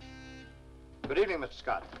 Good evening, Mr.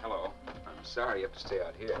 Scott. Hello. I'm sorry you have to stay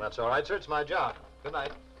out here. Well, that's all right, sir. It's my job. Good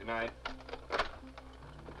night. Good night.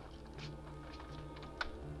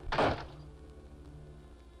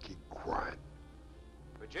 Keep quiet.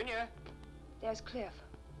 Virginia? There's Cliff.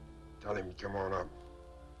 Tell him to come on up.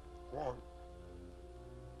 Go on.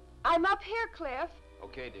 I'm up here, Cliff.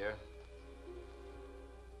 Okay, dear.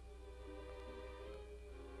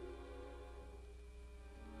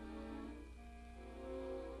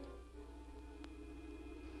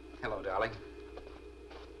 Hello, darling.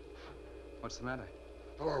 What's the matter?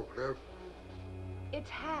 Hello, Cliff. It's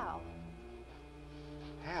Hal.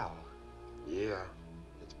 Hal? Yeah,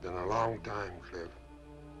 it's been a long time, Cliff.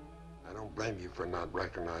 I don't blame you for not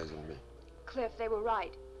recognizing me. Cliff, they were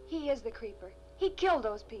right. He is the creeper. He killed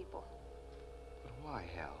those people. But why,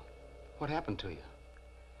 Hal? What happened to you?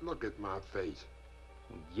 Look at my face.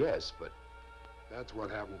 Yes, but... That's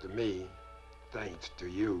what happened to me, thanks to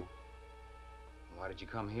you. Why did you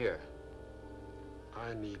come here?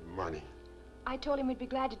 I need money. I told him we'd be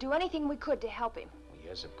glad to do anything we could to help him. Well,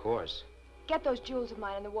 yes, of course. Get those jewels of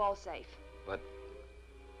mine in the wall safe. But...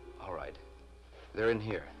 All right. They're in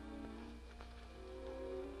here.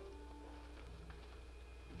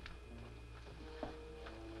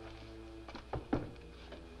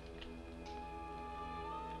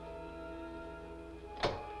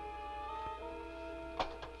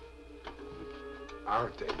 I'll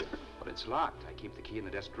take it. But it's locked. I keep the key in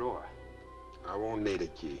the desk drawer. I won't need a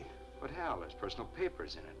key. But Hal, there's personal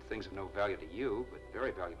papers in it. Things of no value to you, but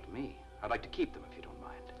very valuable to me. I'd like to keep them if you don't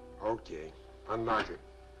mind. Okay. Unlock it.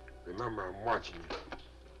 Remember, I'm watching you.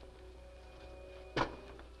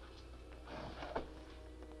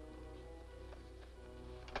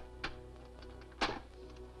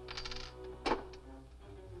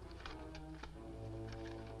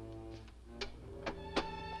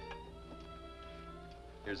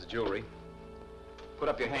 Here's the jewelry. Put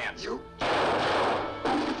up your hands. You...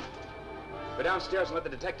 Go downstairs and let the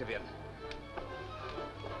detective in.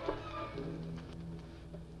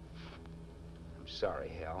 I'm sorry,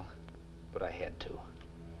 Hal, but I had to.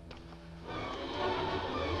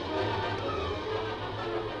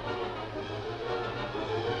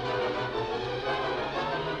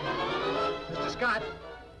 Mr. Scott!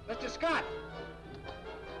 Mr. Scott!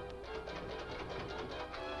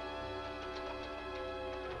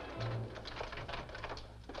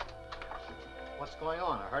 What's going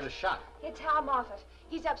on? I heard a shot. It's Hal Moffat.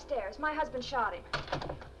 He's upstairs. My husband shot him.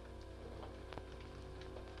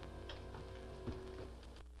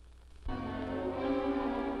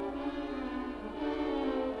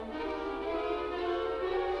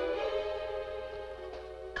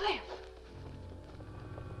 Cliff!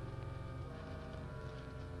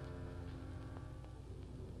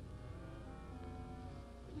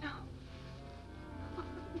 No.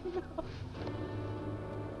 No.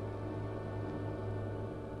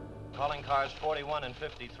 Calling cars 41 and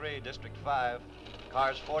 53, District 5.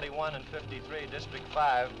 Cars 41 and 53, District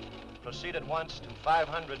 5. Proceed at once to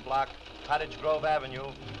 500 block, Cottage Grove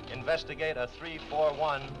Avenue. Investigate a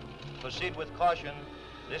 341. Proceed with caution.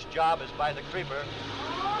 This job is by the creeper.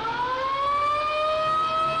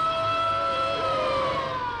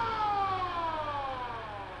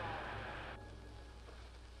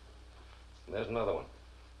 There's another one.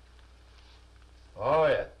 Oh,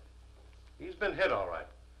 yeah. He's been hit, all right.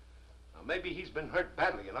 Now, maybe he's been hurt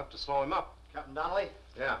badly enough to slow him up. Captain Donnelly?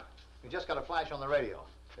 Yeah. We just got a flash on the radio.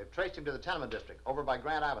 They've traced him to the tenement district, over by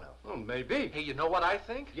Grant Avenue. Well, maybe. Hey, you know what I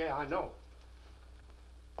think? Yeah, I know.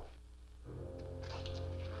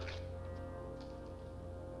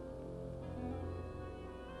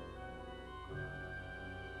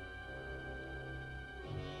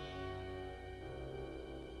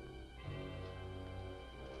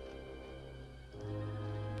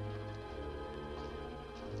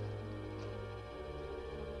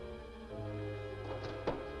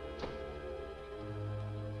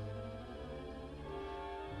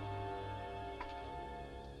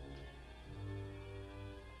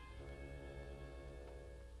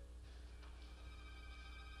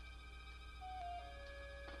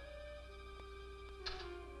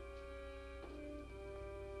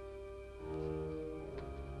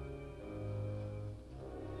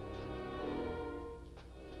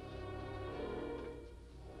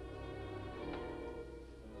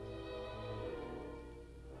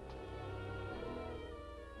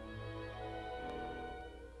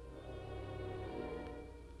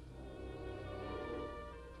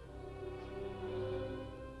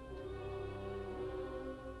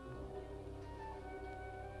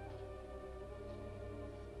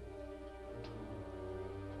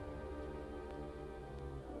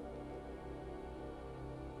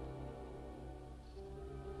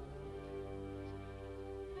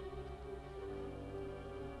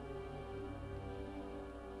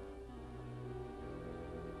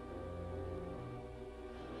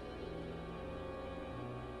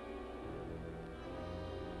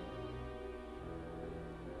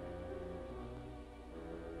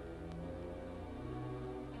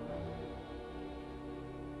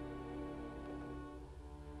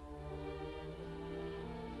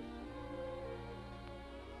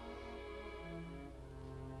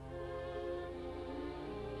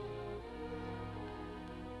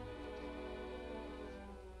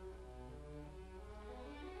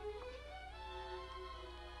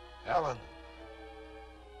 Helen.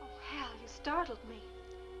 Oh, Hal, you startled me.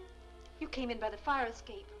 You came in by the fire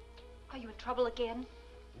escape. Are you in trouble again?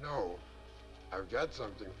 No. I've got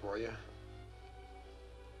something for you.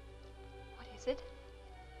 What is it?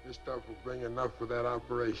 This stuff will bring enough for that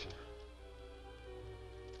operation.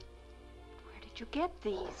 Where did you get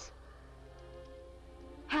these?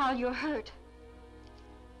 Hal, you're hurt.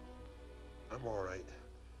 I'm all right.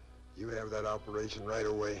 You have that operation right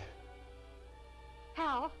away.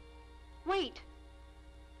 Hal, wait.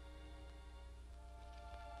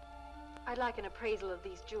 I'd like an appraisal of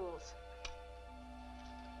these jewels.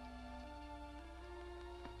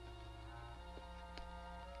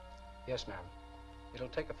 Yes, ma'am. It'll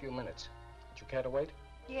take a few minutes. Would you care to wait?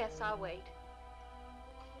 Yes, I'll wait.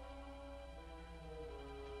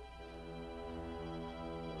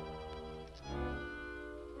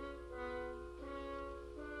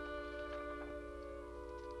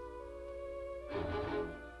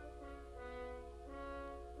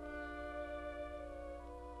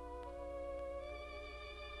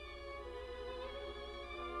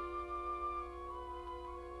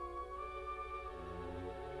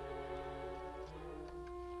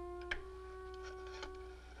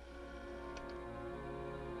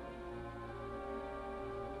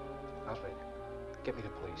 Alfred, get me the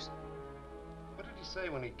police. What did he say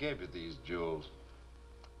when he gave you these jewels?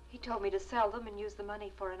 He told me to sell them and use the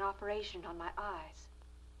money for an operation on my eyes.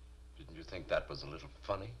 Didn't you think that was a little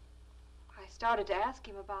funny? I started to ask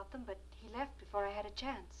him about them, but he left before I had a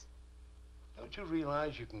chance. Don't you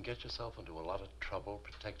realize you can get yourself into a lot of trouble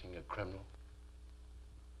protecting a criminal?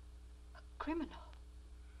 Criminal?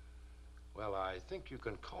 Well, I think you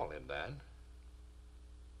can call him that.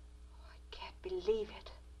 I can't believe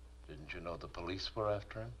it. Didn't you know the police were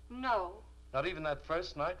after him? No. Not even that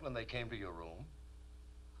first night when they came to your room?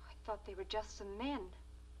 I thought they were just some men.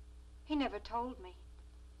 He never told me.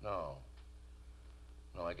 No.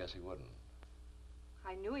 No, I guess he wouldn't.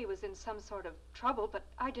 I knew he was in some sort of trouble, but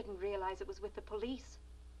I didn't realize it was with the police.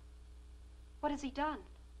 What has he done?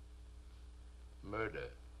 Murder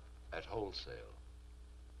at wholesale.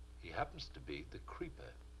 He happens to be the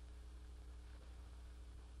creeper.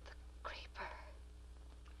 Creeper.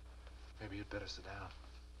 Maybe you'd better sit down.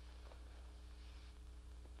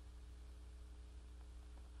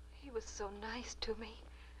 He was so nice to me.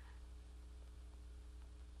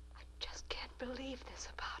 I just can't believe this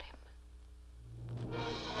about him.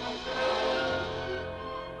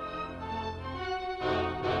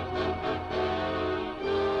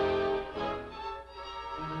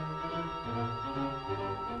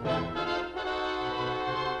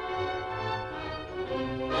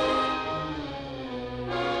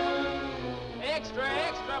 Extra,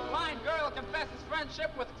 extra, blind girl confesses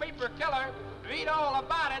friendship with creeper killer. Read all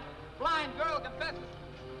about it. Blind girl confesses.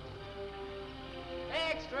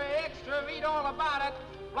 Extra, extra, read all about it.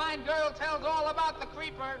 Blind girl tells all about the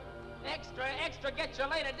creeper. Extra, extra, get your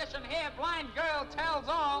late edition here. Blind girl tells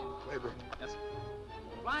all. Paper. Yes.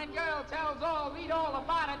 Blind girl tells all, read all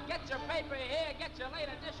about it. Get your paper here, get your late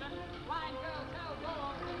edition. Blind girl tells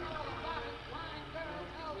all, read all about it. Blind girl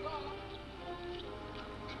tells all.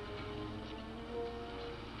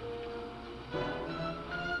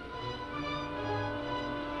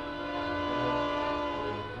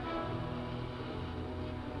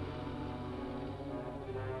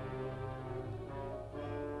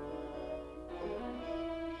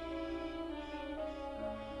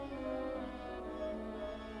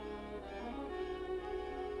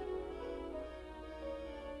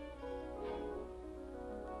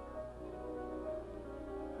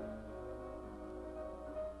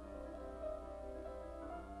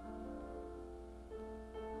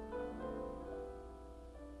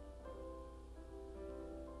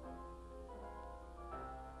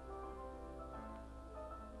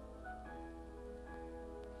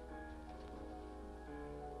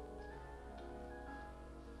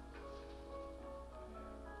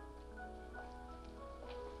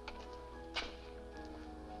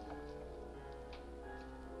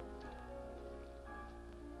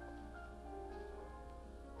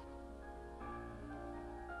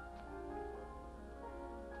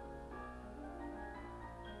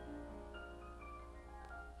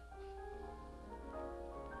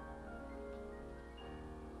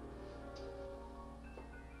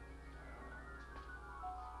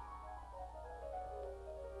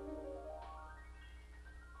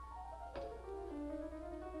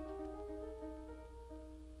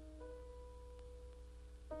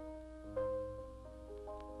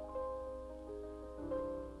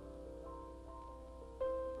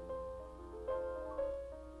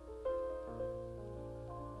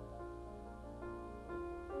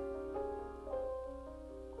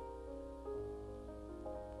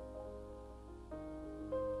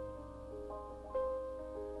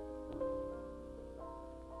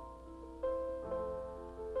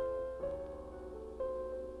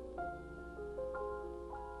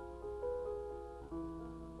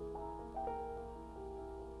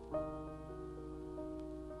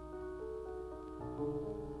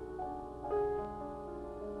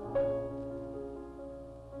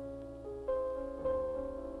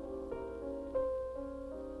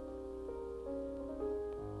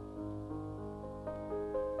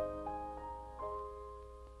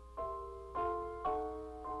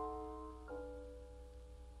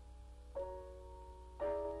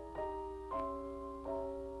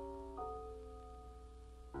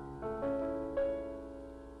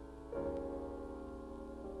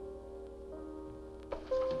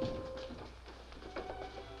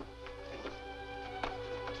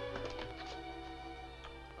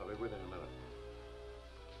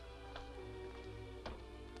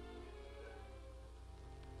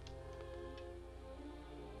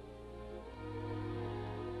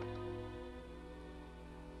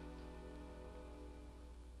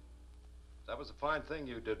 was a fine thing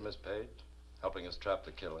you did, Miss Page, helping us trap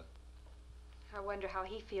the killer. I wonder how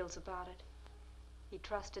he feels about it. He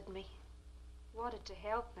trusted me, wanted to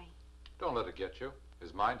help me. Don't let it get you.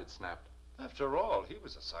 His mind had snapped. After all, he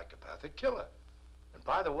was a psychopathic killer. And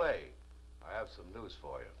by the way, I have some news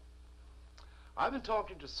for you. I've been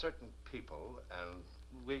talking to certain people,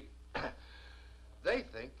 and they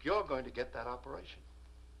think you're going to get that operation.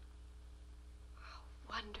 Oh,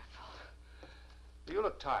 wonderful. You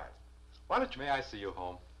look tired. Why don't you... May I see you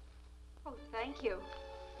home? Oh, thank you.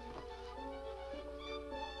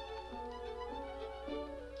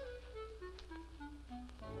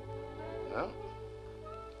 Well,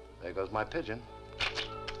 there goes my pigeon.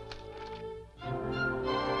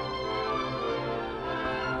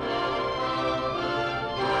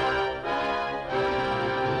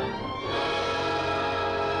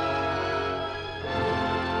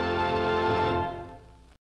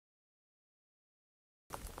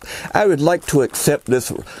 I would like to accept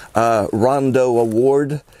this Rondo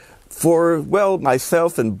Award for, well,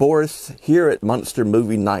 myself and Boris here at Monster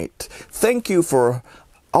Movie Night. Thank you for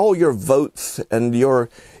all your votes and your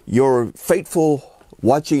faithful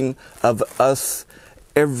watching of us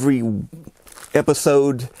every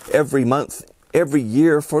episode, every month, every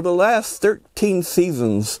year for the last 13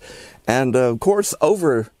 seasons. And, of course,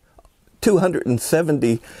 over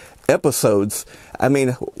 270 episodes. I mean,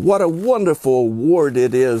 what a wonderful award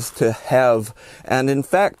it is to have. And in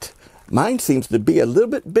fact, mine seems to be a little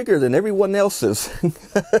bit bigger than everyone else's.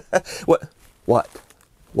 What?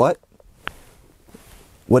 What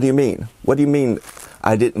do you mean? What do you mean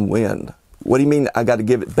I didn't win? What do you mean I got to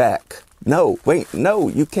give it back? No, wait, no,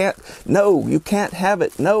 you can't. No, you can't have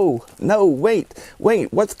it. No, wait,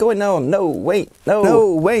 what's going on? No, wait,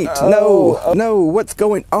 no, wait, no, what's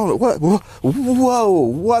going on? What? Whoa,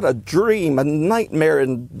 what a dream, a nightmare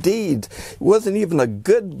indeed. It wasn't even a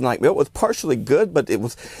good nightmare. It was partially good, but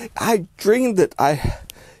I dreamed that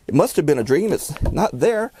it must have been a dream. It's not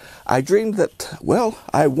there. I dreamed that, well,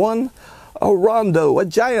 I won a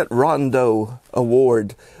giant Rondo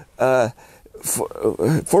award,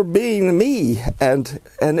 for being me, and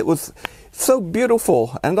it was so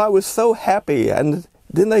beautiful, and I was so happy. And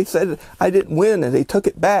then they said I didn't win, and they took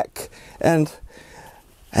it back, and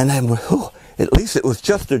then at least it was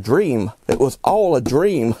just a dream. It was all a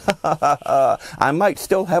dream. I might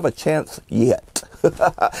still have a chance yet.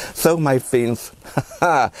 So, my fiends,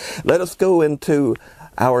 let us go into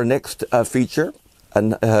our next feature.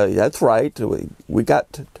 And that's right, we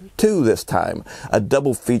got two this time, a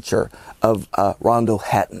double feature of Rondo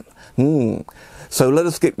Hatton. So let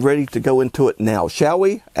us get ready to go into it now, shall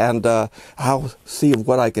we? And I'll see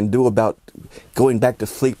what I can do about going back to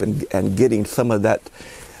sleep and getting some of that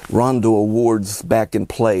Rondo Awards back in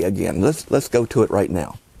play again. Let's go to it right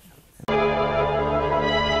now.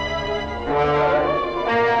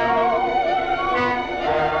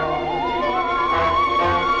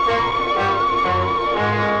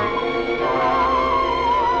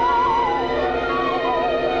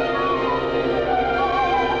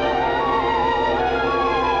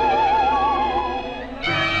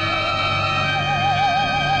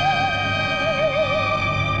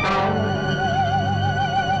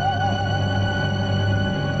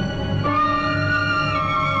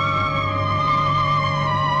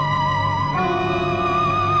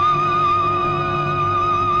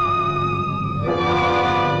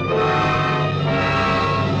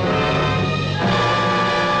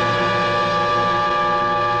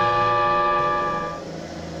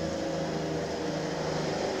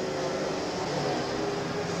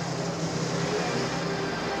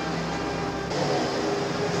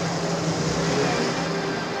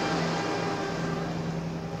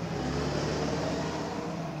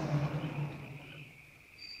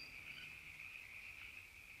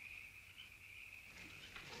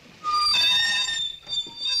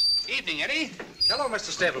 Evening, Eddie. Hello,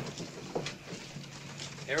 Mr. Stapleton.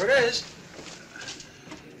 Here it is.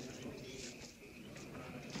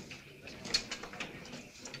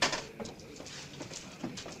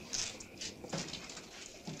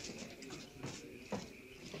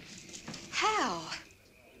 Hal.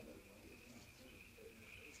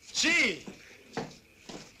 Gee!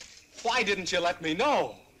 Why didn't you let me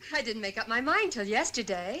know? I didn't make up my mind till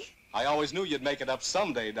yesterday. I always knew you'd make it up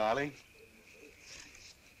someday, darling.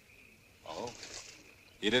 Oh,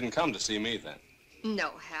 you didn't come to see me then?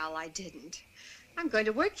 No, Hal, I didn't. I'm going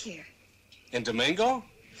to work here. In Domingo?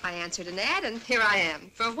 I answered an ad, and here I am,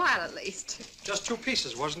 for a while at least. Just 2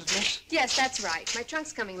 pieces, wasn't it, miss? Yes, that's right. My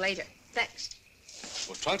trunk's coming later. Thanks.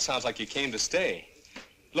 Well, trunk sounds like you came to stay.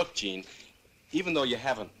 Look, Jean, even though you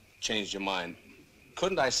haven't changed your mind,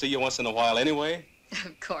 couldn't I see you once in a while anyway?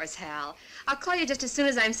 Of course, Hal. I'll call you just as soon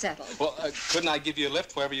as I'm settled. Well, couldn't I give you a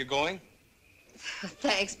lift wherever you're going?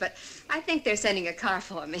 Thanks, but I think they're sending a car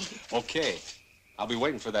for me. Okay. I'll be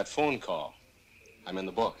waiting for that phone call. I'm in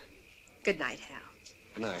the book. Good night, Hal.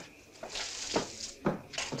 Good night.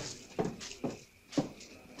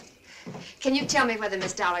 Can you tell me whether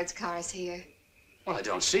Miss Dollard's car is here? Well, I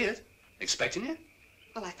don't see it. Expecting it?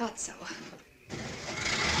 Well, I thought so.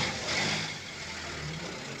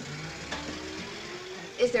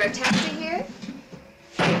 Is there a taxi here?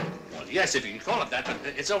 Well, yes, if you can call it that, but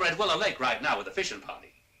it's over at Willow Lake right now with the fishing party.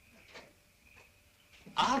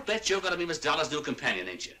 I'll bet you're going to be Miss Dollar's new companion,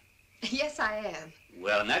 ain't you? Yes, I am.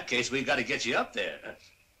 Well, in that case, we've got to get you up there.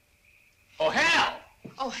 Oh, Hal!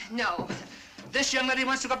 Oh, no. This young lady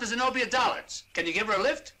wants to go up to Zenobia Dollar's. Can you give her a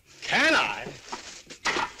lift? Can I?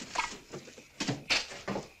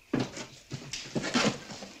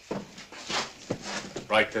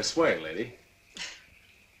 Right this way, lady.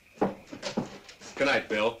 Good night,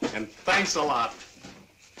 Bill, and thanks a lot.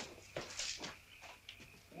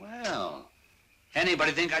 Well,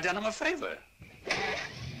 anybody think I done him a favor?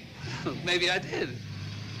 Maybe I did.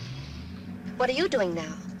 What are you doing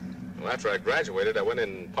now? Well, after I graduated, I went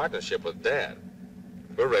in partnership with Dad.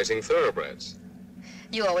 We're raising thoroughbreds.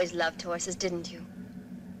 You always loved horses, didn't you?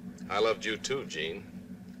 I loved you too, Jean.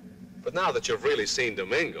 But now that you've really seen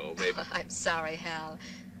Domingo, maybe... I'm sorry, Hal.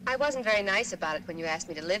 I wasn't very nice about it when you asked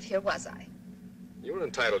me to live here, was I? You were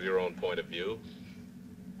entitled to your own point of view.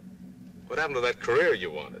 What happened to that career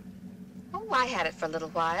you wanted? Oh, I had it for a little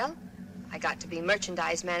while. I got to be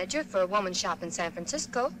merchandise manager for a woman's shop in San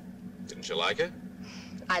Francisco. Didn't you like it?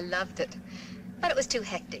 I loved it, but it was too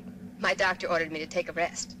hectic. My doctor ordered me to take a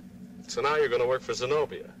rest. So now you're going to work for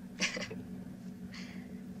Zenobia.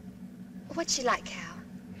 What's she like, Hal?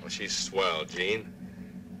 Well, she's swell, Jean.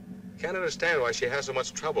 Can't understand why she has so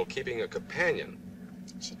much trouble keeping a companion.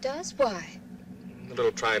 She does? Why? A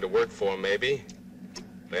little trying to work for 'em, maybe.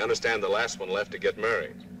 They understand the last one left to get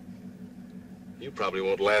married. You probably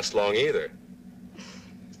won't last long either.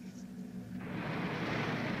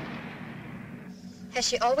 Has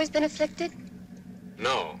she always been afflicted?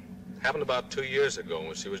 No. Happened about 2 years ago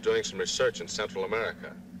when she was doing some research in Central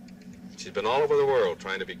America. She's been all over the world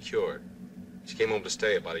trying to be cured. She came home to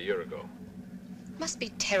stay about a year ago. Must be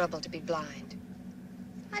terrible to be blind.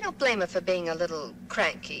 I don't blame her for being a little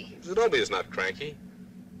cranky. Zenobia's not cranky.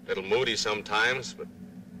 A little moody sometimes, but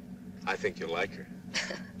I think you'll like her.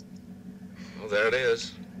 Well, there it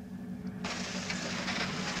is.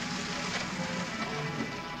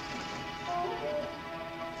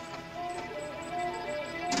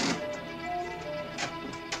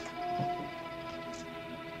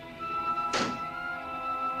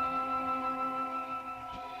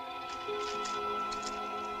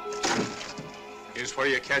 Here's where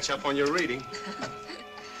you catch up on your reading.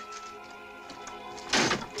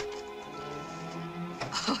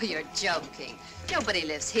 Oh, you're joking. Nobody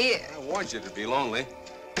lives here. I warned you to be lonely.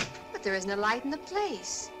 But there isn't a light in the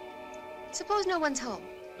place. Suppose no one's home.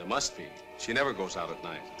 There must be. She never goes out at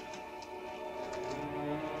night.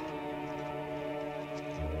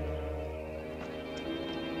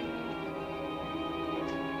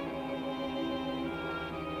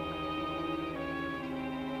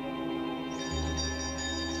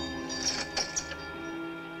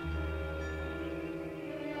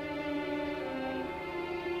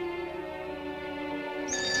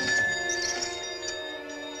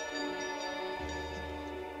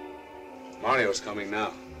 Mario's coming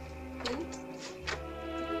now.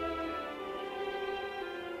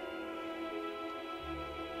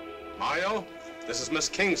 Mario, this is Miss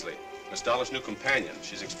Kingsley, Miss Dollar's new companion.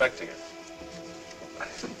 She's expecting her.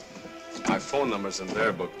 My phone number's in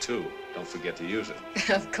their book, too. Don't forget to use it.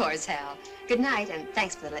 Of course, Hal. Good night, and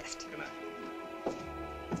thanks for the lift. Good night.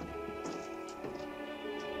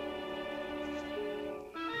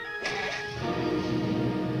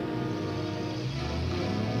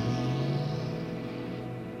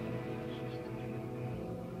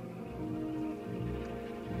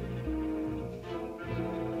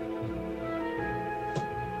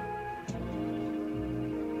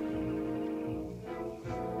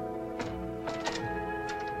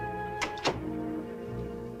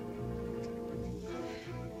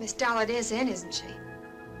 Miss Dollard is in, isn't she?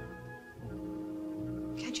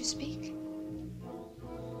 Can't you speak?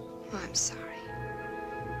 Oh, I'm sorry.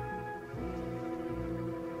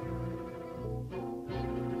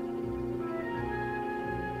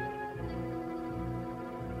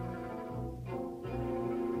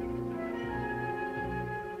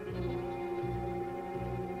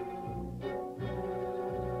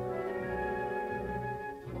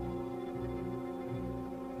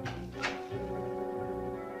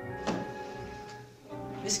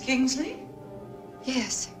 Miss Kingsley?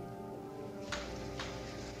 Yes.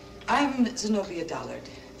 I'm Zenobia Dollard.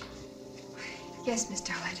 Yes, Miss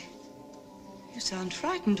Dollard. You sound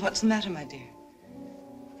frightened. What's the matter, my dear?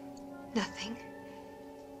 Nothing.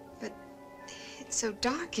 But it's so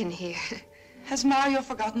dark in here. Has Mario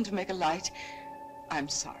forgotten to make a light? I'm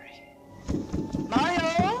sorry.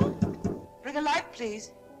 Mario! Bring a light,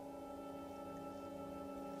 please.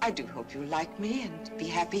 I do hope you like me and be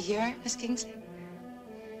happy here, Miss Kingsley.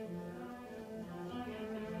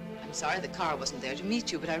 I'm sorry the car wasn't there to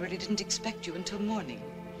meet you, but I really didn't expect you until morning.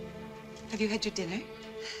 Have you had your dinner?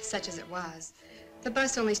 Such as it was. The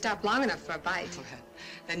bus only stopped long enough for a bite. Well,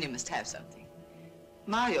 then you must have something.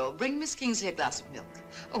 Mario, bring Miss Kingsley a glass of milk.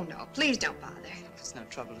 Oh, no, please don't bother. It's no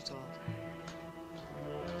trouble at all.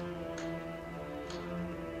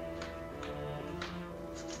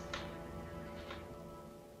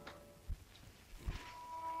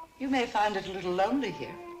 You may find it a little lonely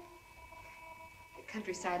here. The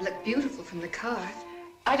countryside looked beautiful from the car.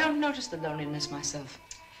 I don't notice the loneliness myself,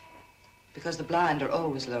 because the blind are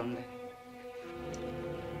always lonely.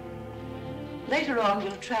 Later on,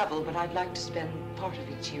 we'll travel, but I'd like to spend part of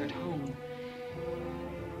each year at home.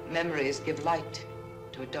 Memories give light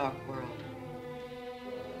to a dark world.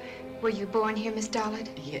 Were you born here, Miss Dollard?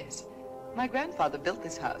 Yes. My grandfather built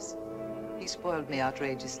this house. He spoiled me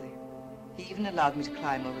outrageously. He even allowed me to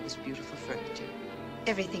climb over this beautiful furniture.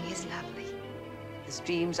 Everything is lovely. The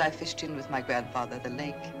streams I fished in with my grandfather, the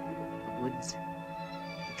lake, the woods,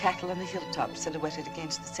 the cattle on the hilltop silhouetted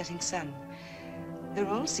against the setting sun. They're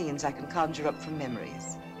all scenes I can conjure up from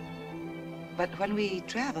memories. But when we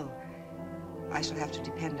travel, I shall have to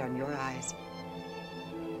depend on your eyes.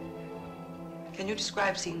 Can you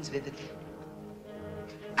describe scenes vividly?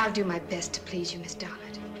 I'll do my best to please you, Miss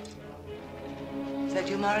Dollard. Is that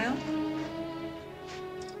you, Mario?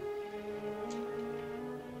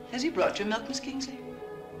 Has he brought your milk, Miss Kingsley?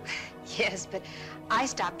 Yes, but I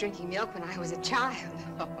stopped drinking milk when I was a child.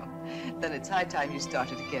 Oh, then it's high time you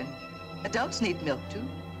started again. Adults need milk, too.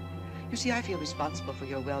 You see, I feel responsible for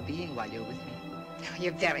your well-being while you're with me. Oh,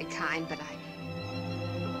 you're very kind, but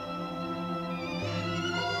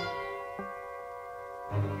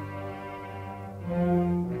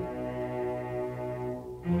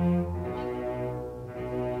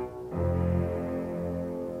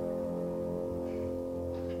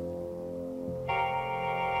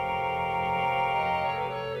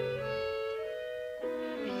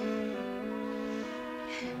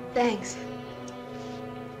Thanks.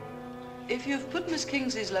 If you've put Miss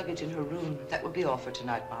Kingsley's luggage in her room, that will be all for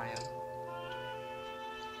tonight, Mario.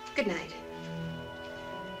 Good night.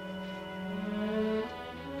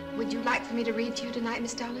 Would you like for me to read to you tonight,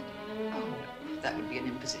 Miss Dollard? Oh, no, that would be an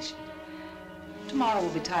imposition. Tomorrow will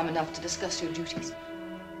be time enough to discuss your duties.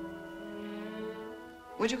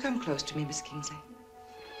 Would you come close to me, Miss Kingsley?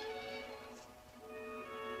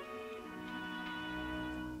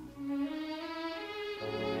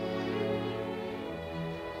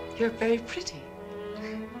 You're very pretty.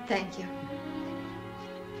 Thank you.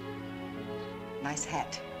 Nice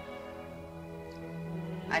hat.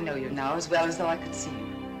 I know you now as well as though I could see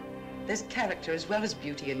you. There's character as well as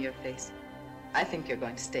beauty in your face. I think you're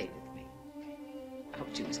going to stay with me. I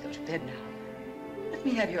hope you must go to bed now. Let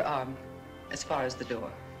me have your arm as far as the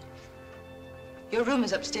door. Your room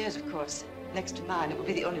is upstairs, of course, next to mine. It will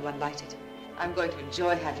be the only one lighted. I'm going to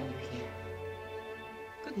enjoy having you here.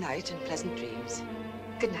 Good night and pleasant dreams.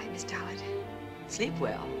 Good night, Miss Dollard. Sleep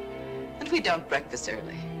well. And we don't breakfast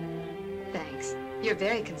early. Thanks. You're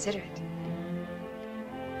very considerate.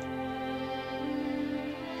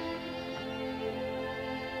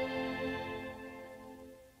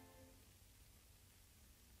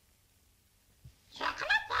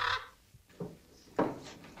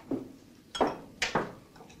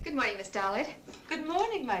 Good morning, Miss Dollard. Good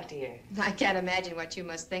morning, my dear. I can't imagine what you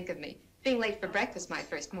must think of me. Being late for breakfast my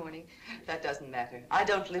first morning. That doesn't matter. I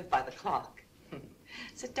don't live by the clock.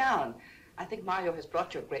 Sit down. I think Mario has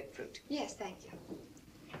brought your grapefruit. Yes, thank you.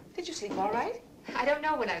 Did you sleep all right? I don't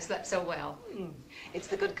know when I've slept so well. It's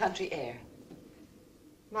the good country air.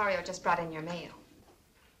 Mario just brought in your mail.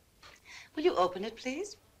 Will you open it,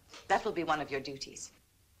 please? That will be one of your duties.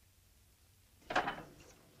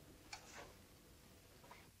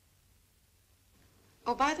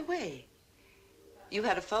 Oh, by the way, you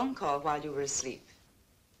had a phone call while you were asleep.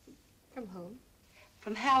 From whom?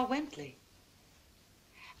 From Hal Wentley.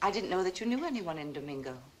 I didn't know that you knew anyone in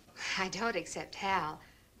Domingo. I don't except Hal.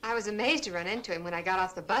 I was amazed to run into him when I got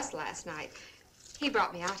off the bus last night. He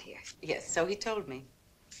brought me out here. Yes, so he told me.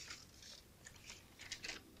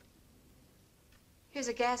 Here's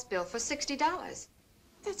a gas bill for $60.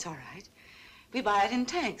 That's all right. We buy it in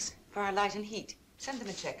tanks for our light and heat. Send them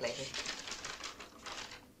a check later.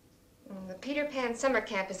 The Peter Pan summer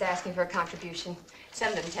camp is asking for a contribution.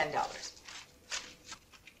 Send them $10.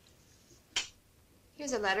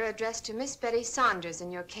 Here's a letter addressed to Miss Betty Saunders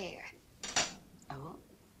in your care. Oh?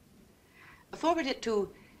 Forward it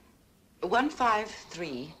to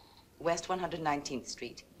 153 West 119th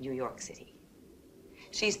Street, New York City.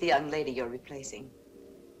 She's the young lady you're replacing.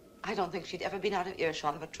 I don't think she'd ever been out of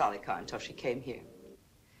earshot of a trolley car until she came here.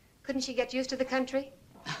 Couldn't she get used to the country?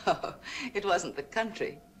 Oh, it wasn't the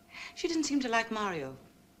country. She didn't seem to like Mario.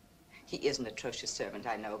 He is an atrocious servant,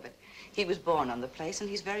 I know, but he was born on the place and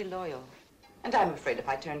he's very loyal. And I'm afraid if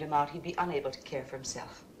I turned him out, he'd be unable to care for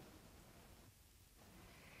himself.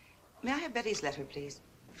 May I have Betty's letter, please?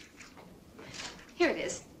 Here it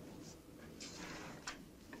is.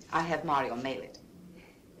 I'll have Mario mail it.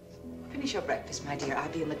 Finish your breakfast, my dear. I'll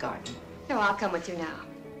be in the garden. No, I'll come with you now.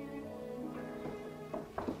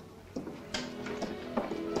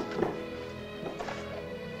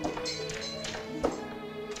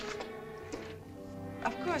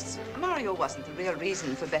 Of course, Mario wasn't the real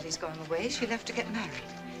reason for Betty's going away. She left to get married.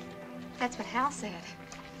 That's what Hal said.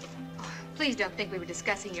 Oh, please don't think we were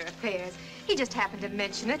discussing your affairs. He just happened to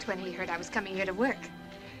mention it when he heard I was coming here to work.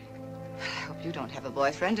 I hope you don't have a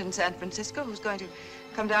boyfriend in San Francisco who's going to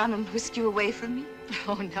come down and whisk you away from me.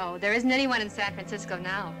 Oh, no, there isn't anyone in San Francisco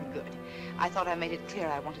now. Good. I thought I made it clear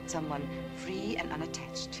I wanted someone free and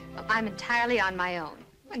unattached. Well, I'm entirely on my own.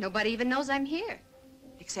 Well, nobody even knows I'm here.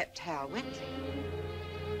 Except Hal Wentley.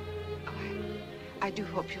 Oh, I do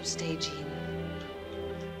hope you'll stay, Jean.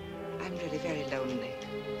 I'm really very lonely.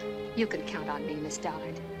 You can count on me, Miss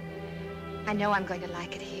Dollard. I know I'm going to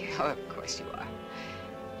like it here. Oh, of course you are.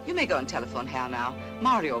 You may go and telephone Hal now.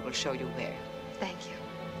 Mario will show you where. Thank you.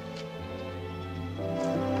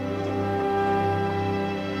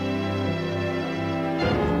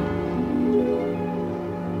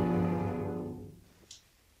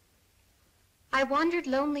 I wandered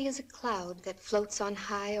lonely as a cloud that floats on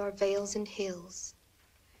high or veils and hills,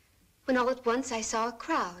 when all at once I saw a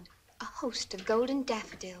crowd, a host of golden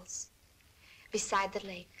daffodils, beside the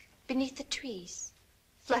lake, beneath the trees,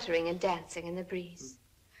 fluttering and dancing in the breeze.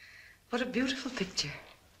 What a beautiful picture.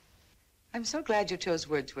 I'm so glad you chose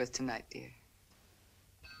Wordsworth tonight, dear.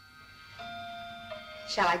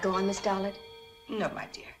 Shall I go on, Miss Dollard? No, my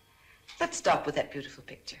dear. Let's stop with that beautiful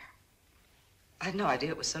picture. I had no idea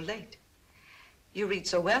it was so late. You read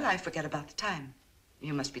so well, I forget about the time.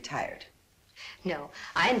 You must be tired. No,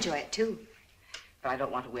 I enjoy it, too. But I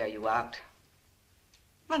don't want to wear you out.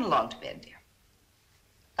 Run along to bed, dear.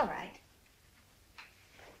 All right.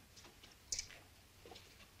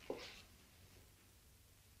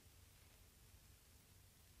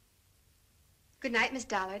 Good night, Miss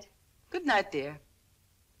Dollard. Good night, dear.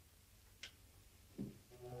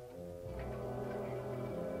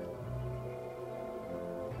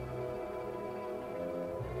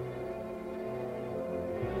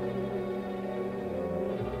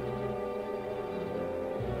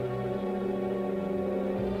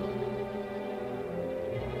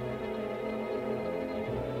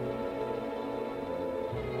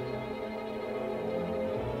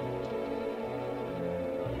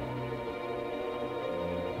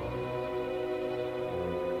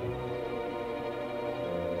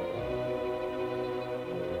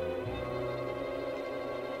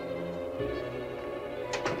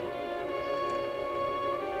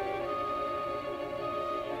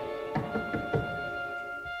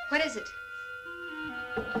 What is it?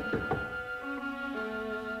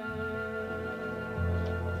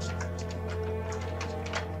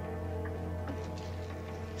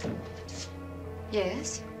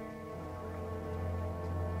 Yes?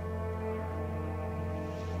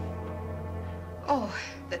 Oh,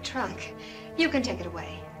 the trunk. You can take it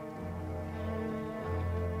away.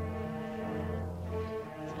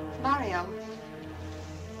 Mario.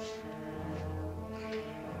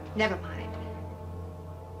 Never mind.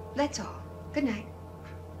 That's all. Good night.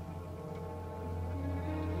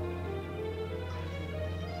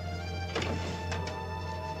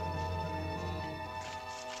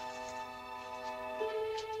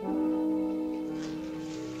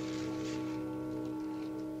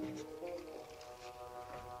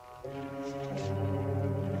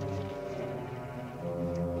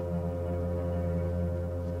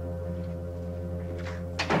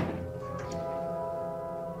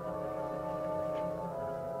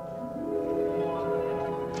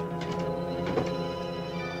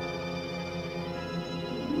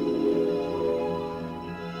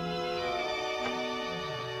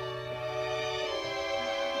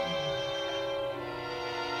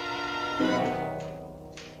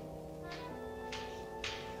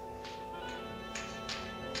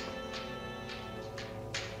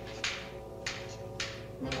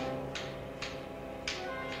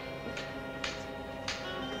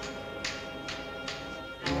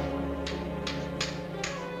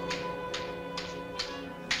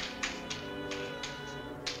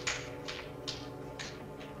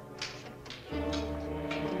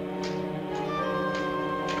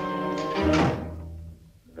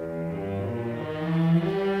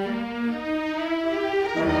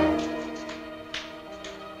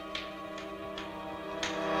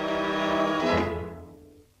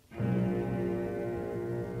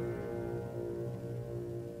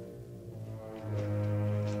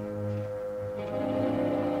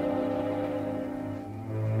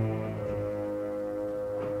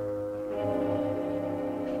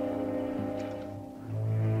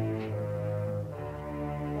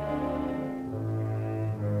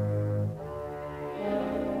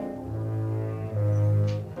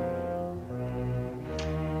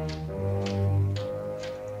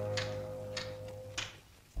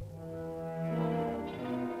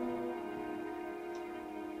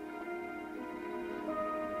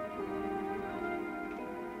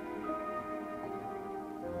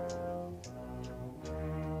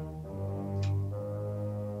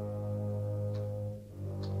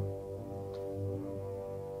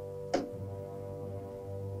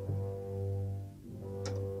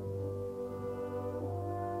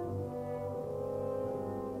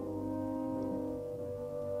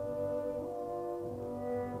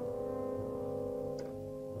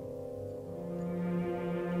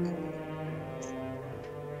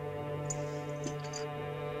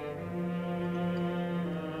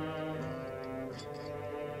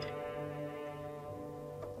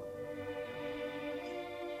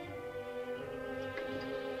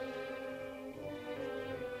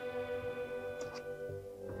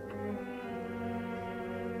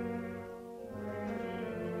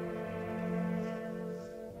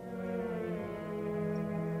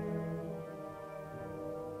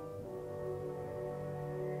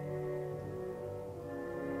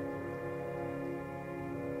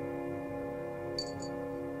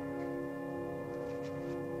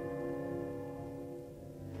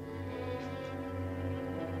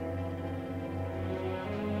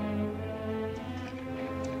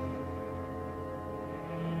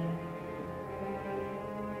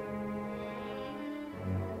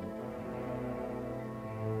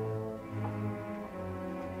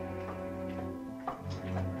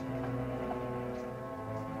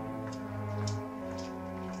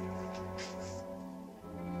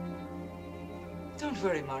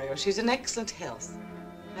 Don't worry, Mario. She's in excellent health.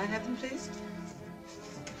 May I have them, please?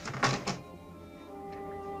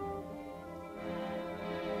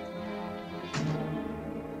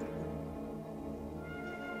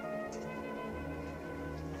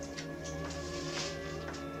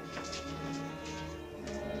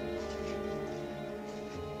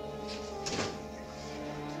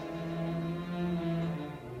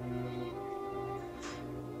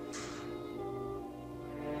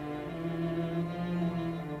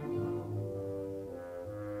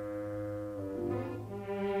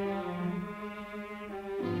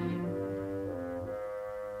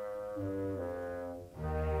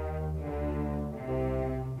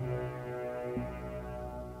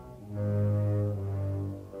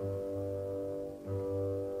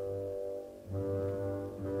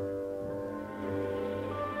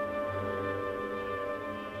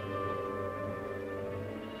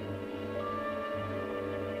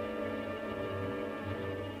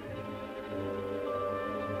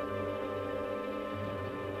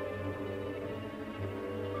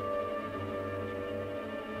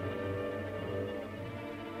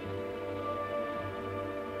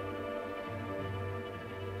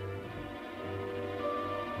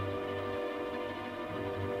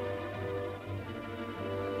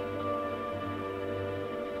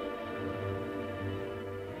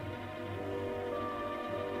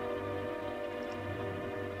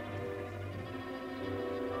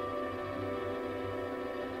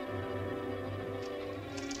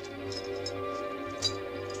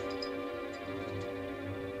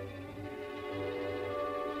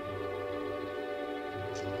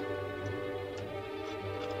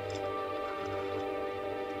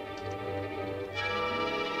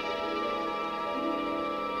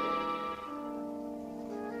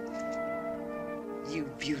 You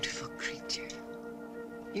beautiful creature.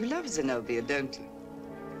 You love Zenobia, don't you?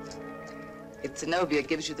 If Zenobia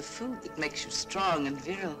gives you the food that makes you strong and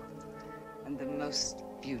virile, and the most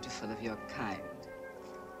beautiful of your kind.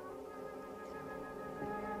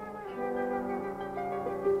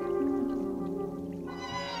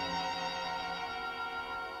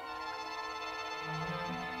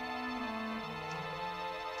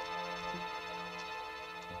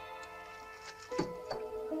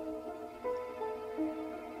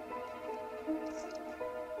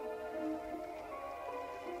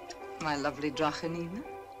 My lovely Drachenina,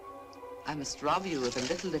 I must rob you of a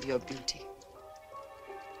little of your beauty.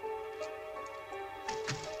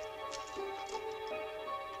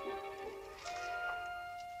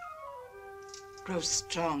 Grow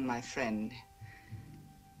strong, my friend,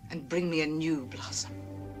 and bring me a new blossom.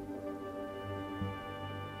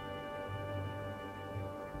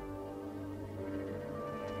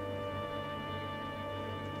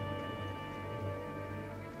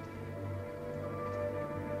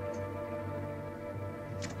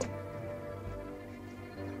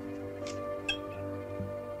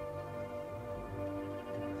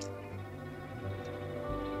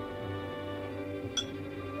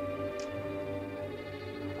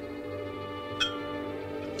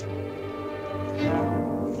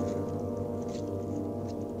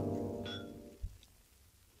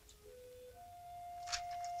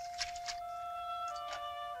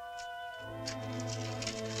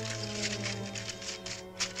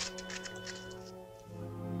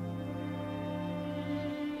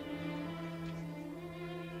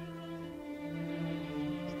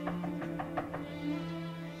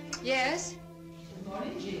 Yes? Good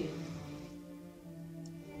morning, Jean.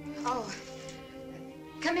 Oh,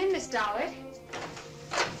 come in, Miss Dollard.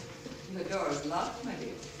 The door is locked, my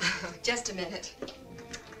dear. Just a minute.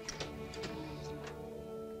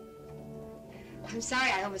 I'm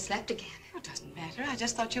sorry I overslept again. It doesn't matter. I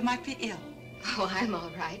just thought you might be ill. Oh, I'm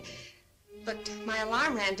all right. But my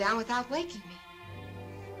alarm ran down without waking me.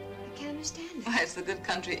 I can't understand it. Why, it's the good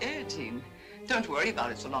country air, Jean. Don't worry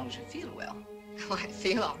about it so long as you feel well. Oh, I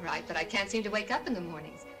feel all right, but I can't seem to wake up in the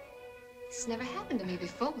mornings. This never happened to me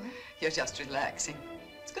before. You're just relaxing.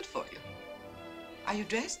 It's good for you. Are you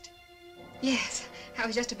dressed? Yes, I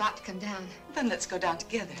was just about to come down. Then let's go down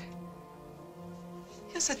together.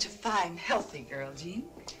 You're such a fine, healthy girl, Jean.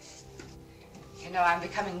 You know, I'm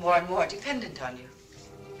becoming more and more dependent on you.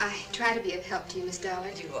 I try to be of help to you, Miss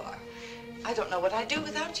Dollard. You are. I don't know what I'd do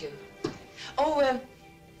without you. Oh,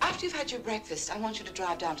 after you've had your breakfast, I want you to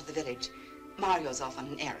drive down to the village. Mario's off on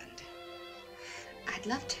an errand. I'd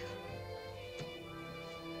love to.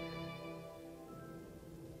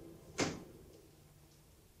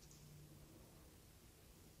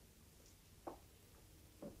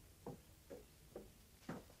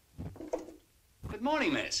 Good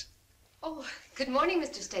morning, miss. Oh, good morning,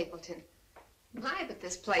 Mr. Stapleton. My, but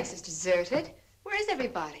this place is deserted. Where's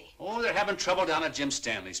everybody? Oh, they're having trouble down at Jim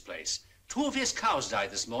Stanley's place. 2 of his cows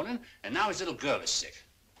died this morning, and now his little girl is sick.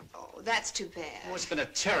 Oh, that's too bad. Oh, it's been a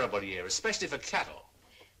terrible year, especially for cattle.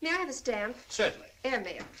 May I have a stamp? Certainly.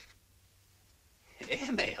 Airmail.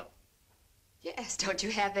 Airmail? Yes, don't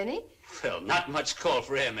you have any? Well, not much call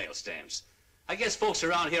for airmail stamps. I guess folks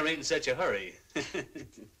around here ain't in such a hurry.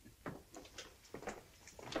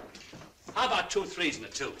 How about 2 3s and a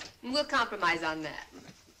 2? We'll compromise on that.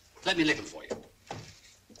 Let me lick them for you.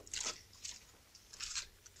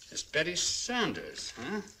 It's Betty Saunders,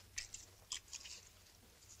 huh?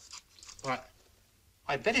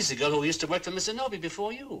 Why, Betty's the girl who used to work for Miss Zenobia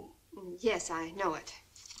before you. Yes, I know it.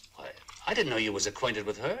 Why, I didn't know you was acquainted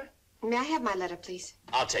with her. May I have my letter, please?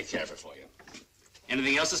 I'll take care of it for you.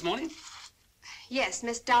 Anything else this morning? Yes,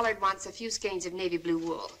 Miss Dollard wants a few skeins of navy blue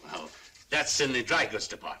wool. Well, that's in the dry goods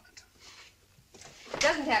department. It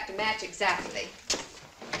doesn't have to match exactly.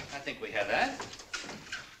 I think we have that.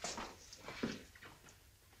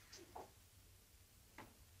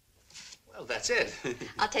 Well, that's it.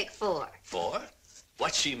 I'll take 4. 4?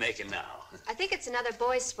 What's she making now? I think it's another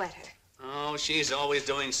boy's sweater. Oh, she's always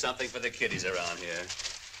doing something for the kiddies around here.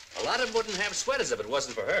 A lot of them wouldn't have sweaters if it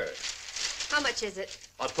wasn't for her. How much is it?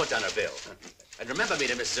 I'll put down her bill. And remember me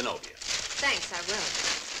to Miss Zenobia. Thanks, I will.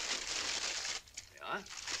 Yeah?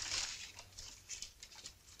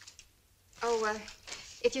 Oh,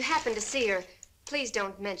 if you happen to see her, please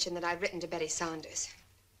don't mention that I've written to Betty Saunders.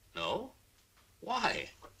 No? Why?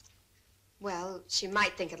 Well, she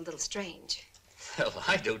might think it a little strange. Well,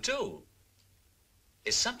 I do too.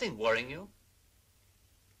 Is something worrying you?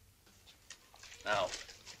 Now,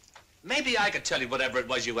 maybe I could tell you whatever it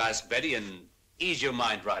was you asked Betty and ease your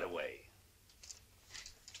mind right away.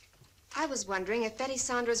 I was wondering if Betty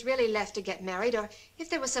Saunders really left to get married or if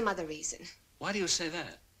there was some other reason. Why do you say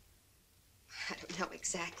that? I don't know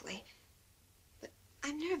exactly. But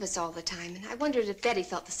I'm nervous all the time, and I wondered if Betty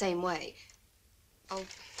felt the same way. Oh,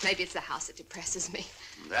 maybe it's the house that depresses me.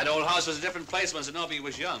 That old house was a different place when Zenobia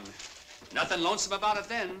was young. Nothing lonesome about it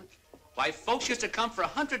then. Why, folks used to come for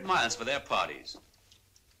 100 miles for their parties.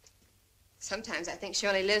 Sometimes I think she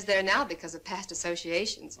only lives there now because of past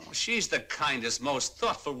associations. Oh, she's the kindest, most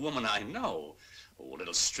thoughtful woman I know. Oh, a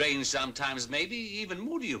little strange sometimes, maybe, even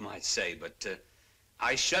moody, you might say, but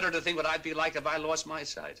I shudder to think what I'd be like if I lost my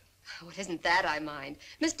sight. Oh, it isn't that I mind.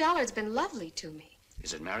 Miss Dollard's been lovely to me.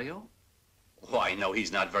 Is it Mario? Oh, I know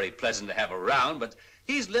he's not very pleasant to have around, but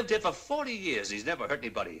he's lived here for 40 years. He's never hurt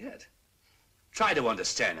anybody yet. Try to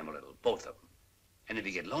understand him a little, both of them. And if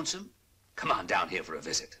you get lonesome, come on down here for a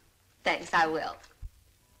visit. Thanks, I will.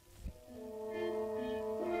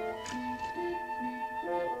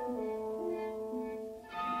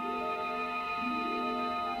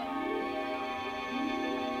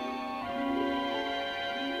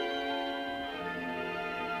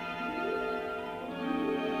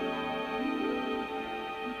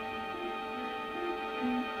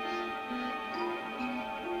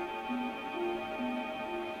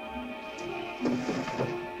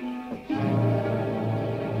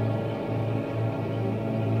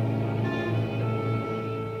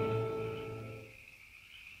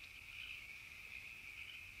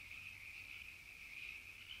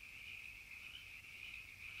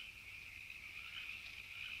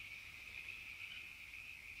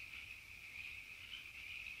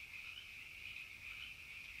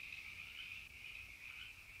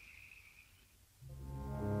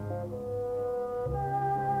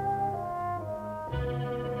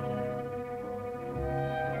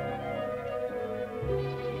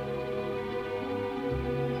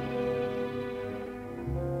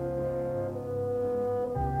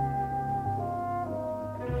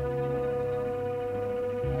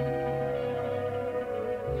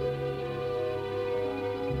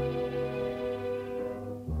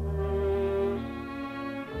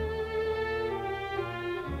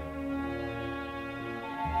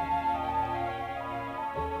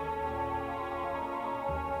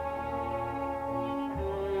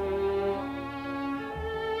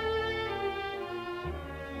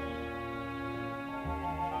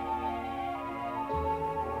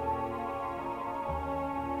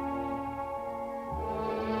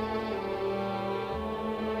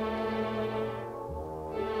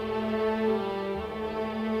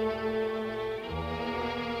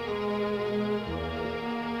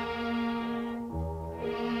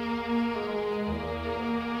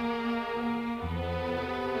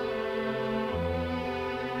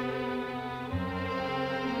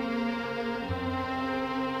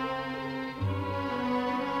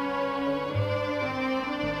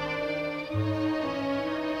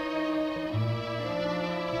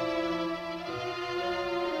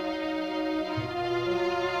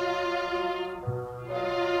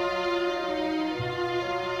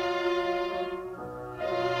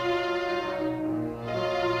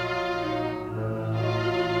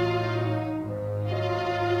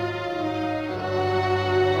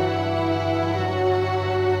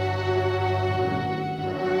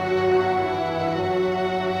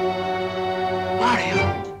 Mario!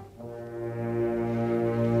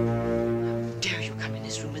 How dare you come in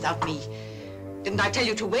this room without me? Didn't I tell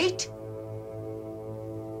you to wait?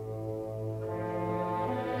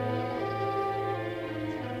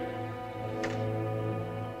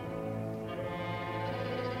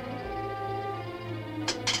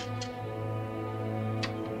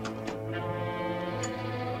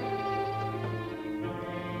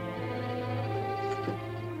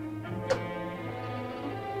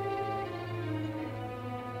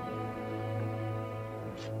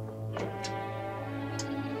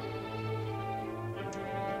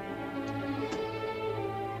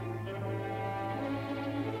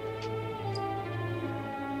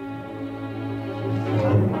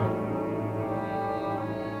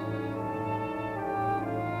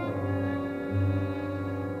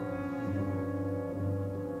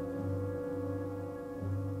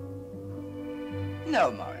 No,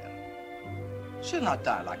 Mario. She'll not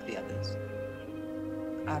die like the others.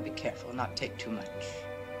 I'll be careful, not take too much.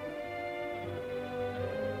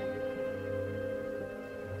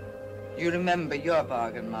 You remember your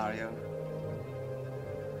bargain, Mario.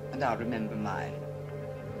 And I'll remember mine.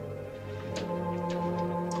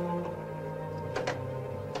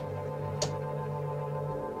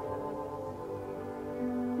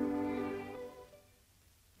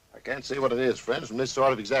 I can't say what it is, friends, from this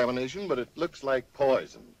sort of examination, but it looks like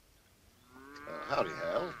poison. Howdy,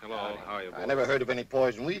 Hal. Hello, how are you, boy? I never heard of any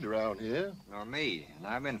poison weed around here. Nor me. And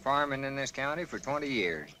I've been farming in this county for 20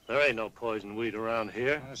 years. There ain't no poison weed around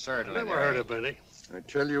here. Certainly Never there heard ain't. of any. I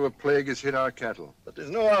tell you, a plague has hit our cattle. But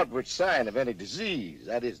there's no outward sign of any disease,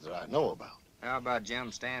 that is, that I know about. How about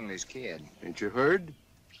Jim Stanley's kid? Ain't you heard?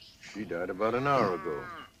 She died about an hour ago.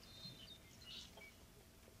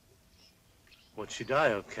 What'd she die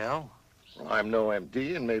of, Cal? Well, I'm no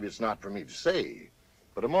MD, and maybe it's not for me to say.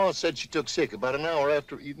 But Ma said she took sick about an hour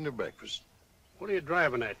after eating her breakfast. What are you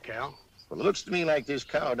driving at, Cal? Well, it looks to me like this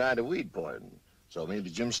cow died of weed poison. So maybe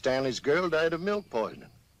Jim Stanley's girl died of milk poisoning.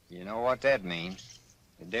 You know what that means.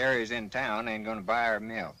 The dairies in town ain't gonna buy her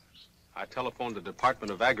milk. I telephoned the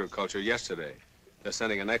Department of Agriculture yesterday. They're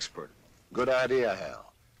sending an expert. Good idea,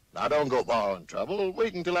 Hal. Now, don't go borrowing trouble.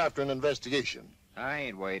 Wait until after an investigation. I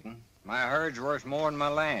ain't waiting. My herd's worth more than my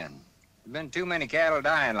land. There's been too many cattle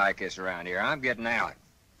dying like this around here. I'm getting out.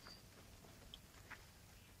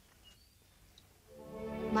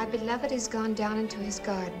 My beloved has gone down into his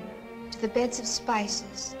garden, to the beds of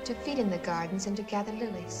spices, to feed in the gardens and to gather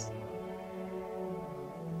lilies.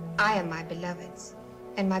 I am my beloved's,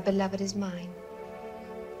 and my beloved is mine.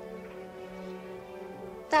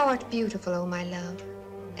 Thou art beautiful, O my love,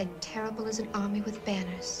 and terrible as an army with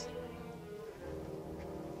banners.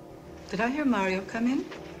 Did I hear Mario come in?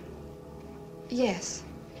 Yes.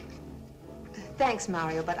 Thanks,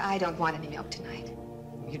 Mario, but I don't want any milk tonight.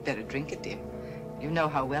 You'd better drink it, dear. You know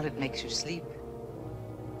how well it makes you sleep.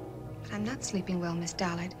 But I'm not sleeping well, Miss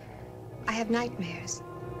Dollard. I have nightmares.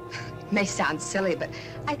 It may sound silly, but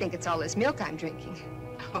I think it's all this milk I'm drinking.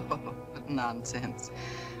 Oh, nonsense.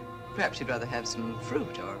 Perhaps you'd rather have some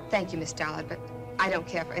fruit or... Thank you, Miss Dollard, but I don't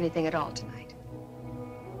care for anything at all tonight.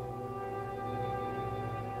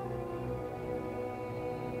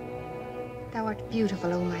 Thou art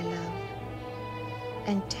beautiful, O my love,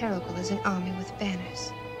 and terrible as an army with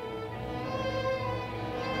banners.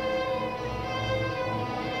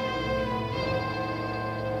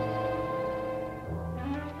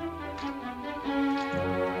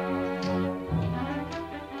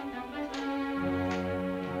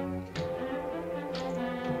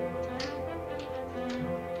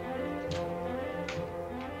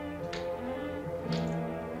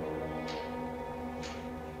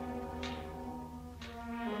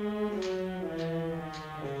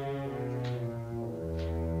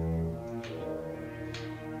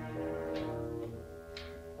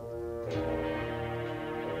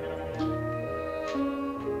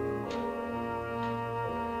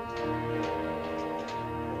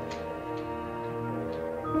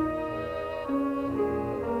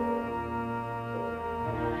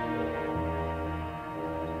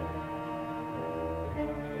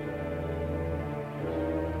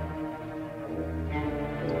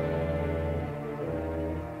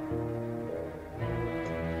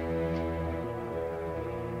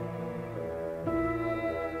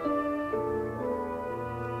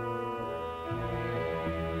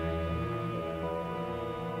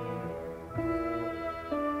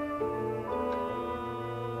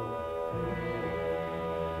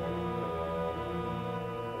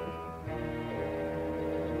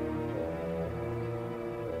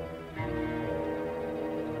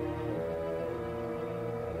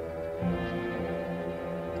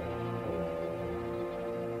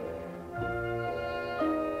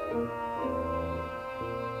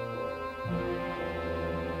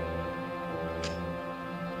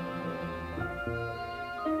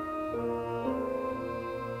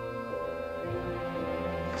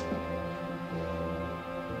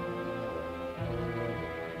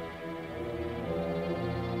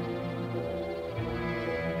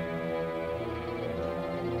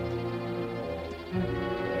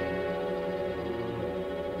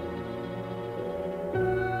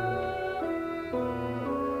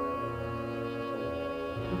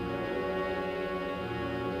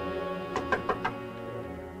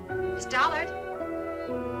 Dollard?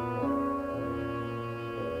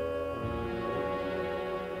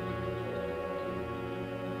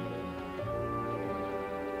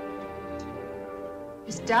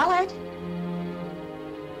 Miss Dollard?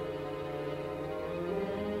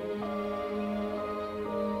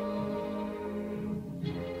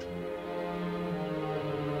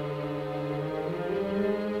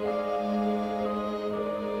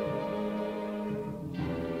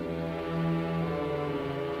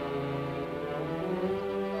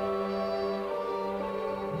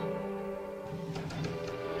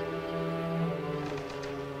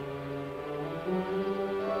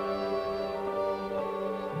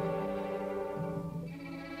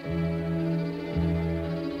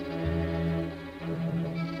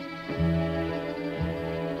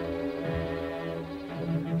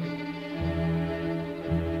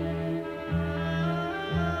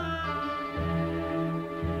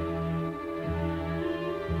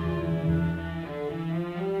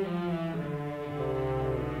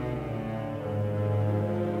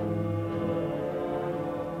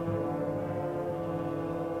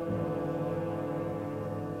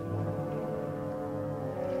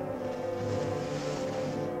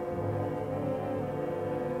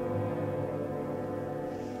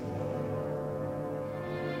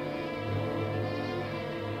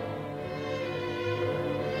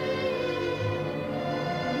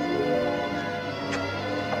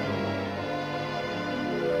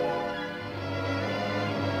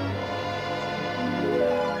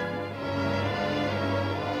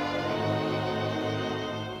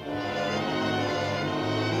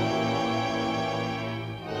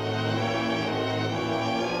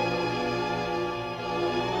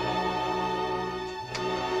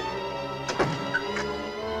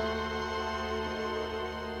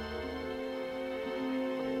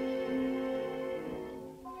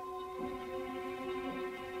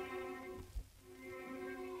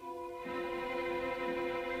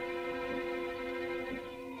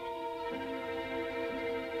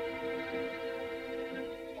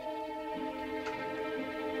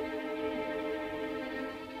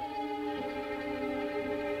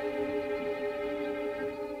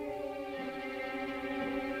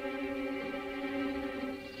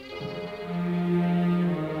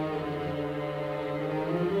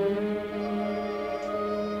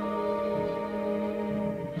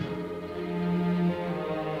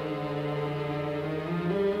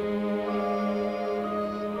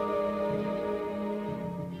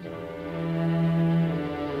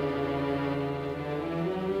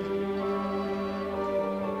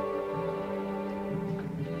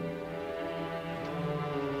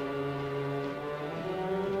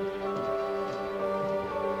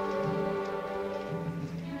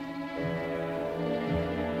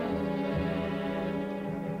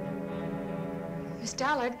 Miss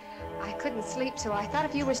Dollard, I couldn't sleep, so I thought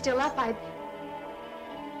if you were still up, I'd...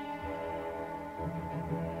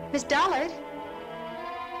 Miss Dollard?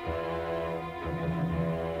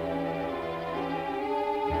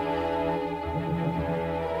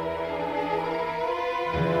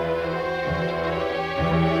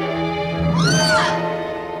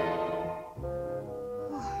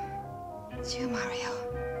 It's you, Mario.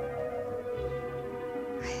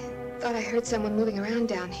 I thought I heard someone moving around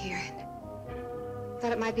down here.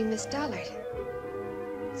 Thought it might be Miss Dollard.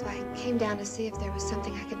 So I came down to see if there was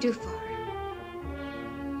something I could do for her.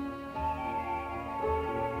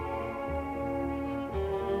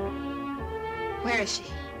 Where is she?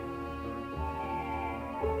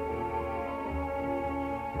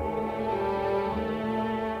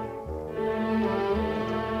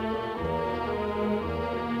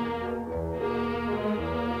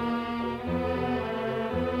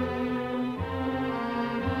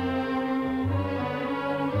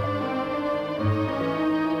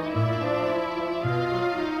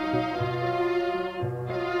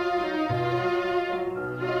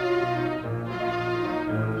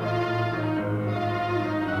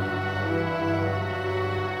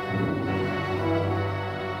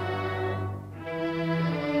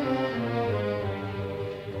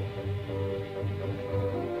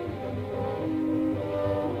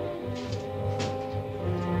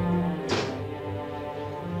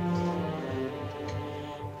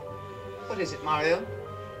 What is it, Mario?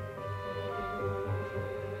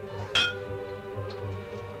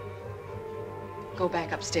 Go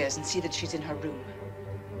back upstairs and see that she's in her room.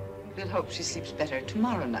 We'll hope she sleeps better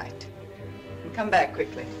tomorrow night. And come back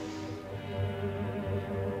quickly.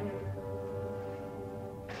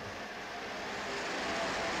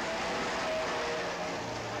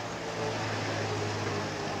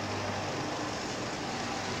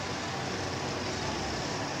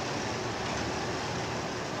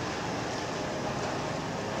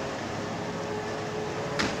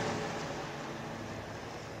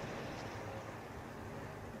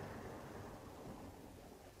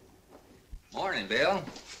 Morning, Bill.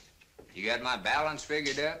 You got my balance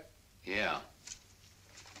figured up? Yeah.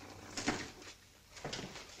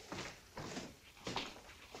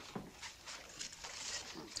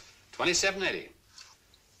 $27.80.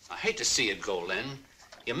 I hate to see it go, Len.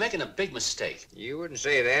 You're making a big mistake. You wouldn't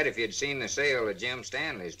say that if you'd seen the sale at Jim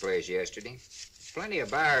Stanley's place yesterday. Plenty of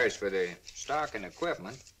buyers for the stock and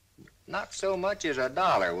equipment. Not so much as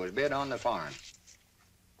 $1 was bid on the farm.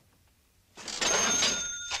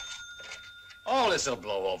 All this'll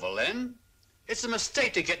blow over, Len. It's a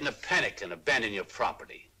mistake to get in a panic and abandon your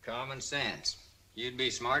property. Common sense. You'd be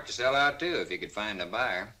smart to sell out, too, if you could find a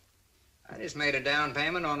buyer. I just made a down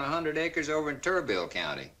payment on 100 acres over in Turbill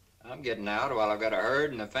County. I'm getting out while I've got a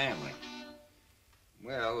herd and a family.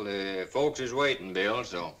 Well, the folks is waiting, Bill,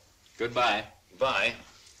 so goodbye. Bye.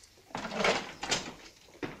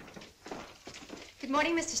 Good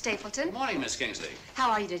morning, Mr. Stapleton. Good morning, Miss Kingsley. How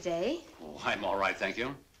are you today? Oh, I'm all right, thank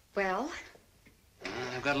you. Well?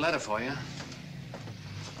 I've got a letter for you.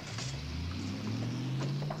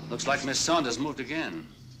 Looks like Miss Saunders moved again.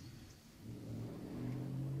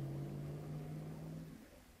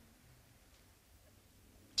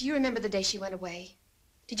 Do you remember the day she went away?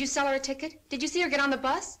 Did you sell her a ticket? Did you see her get on the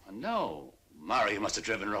bus? No. Mario must have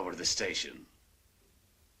driven her over to the station.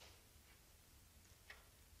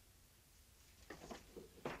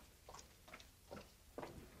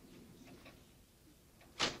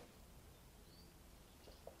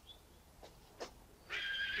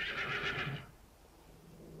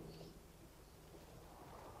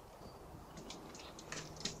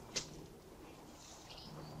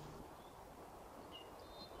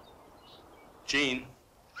 Jean.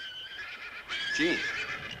 Jean.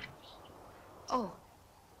 Oh,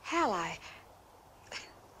 Hal,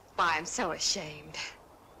 Why, I'm so ashamed.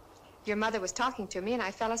 Your mother was talking to me and I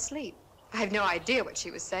fell asleep. I have no idea what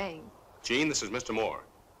she was saying. Jean, this is Mr. Moore.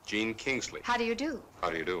 Jean Kingsley. How do you do? How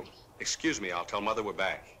do you do? Excuse me, I'll tell Mother we're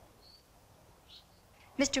back.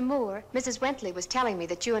 Mr. Moore, Mrs. Wentley was telling me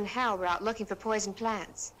that you and Hal were out looking for poison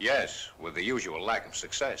plants. Yes, with the usual lack of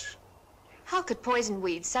success. How could poison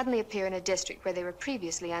weeds suddenly appear in a district where they were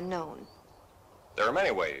previously unknown? There are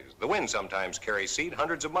many ways. The wind sometimes carries seed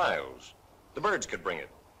hundreds of miles. The birds could bring it.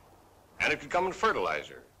 And it could come in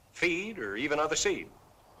fertilizer, feed, or even other seed.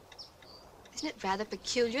 Isn't it rather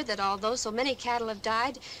peculiar that although so many cattle have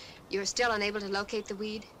died, you're still unable to locate the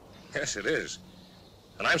weed? Yes, it is.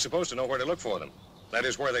 And I'm supposed to know where to look for them. That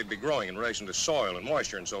is, where they'd be growing in relation to soil and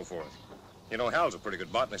moisture and so forth. You know, Hal's a pretty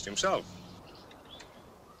good botanist himself.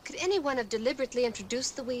 Could anyone have deliberately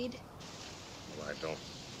introduced the weed? Well, I don't.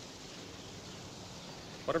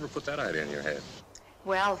 Whatever put that idea in your head?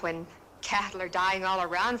 Well, when cattle are dying all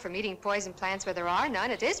around from eating poison plants where there are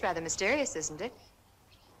none, it is rather mysterious, isn't it?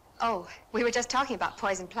 Oh, we were just talking about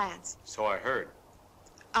poison plants. So I heard.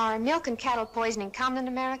 Are milk and cattle poisoning common in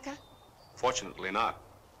America? Fortunately not.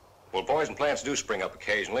 Well, poison plants do spring up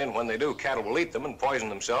occasionally, and when they do, cattle will eat them and poison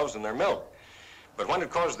themselves and their milk. But when it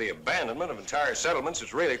causes the abandonment of entire settlements,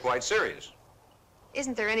 it's really quite serious.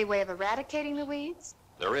 Isn't there any way of eradicating the weeds?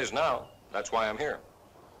 There is now. That's why I'm here.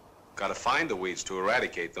 Gotta find the weeds to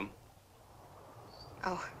eradicate them.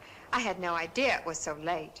 Oh, I had no idea it was so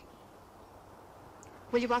late.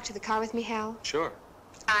 Will you walk to the car with me, Hal? Sure.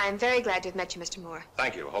 I'm very glad to have met you, Mr. Moore.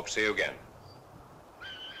 Thank you. Hope to see you again.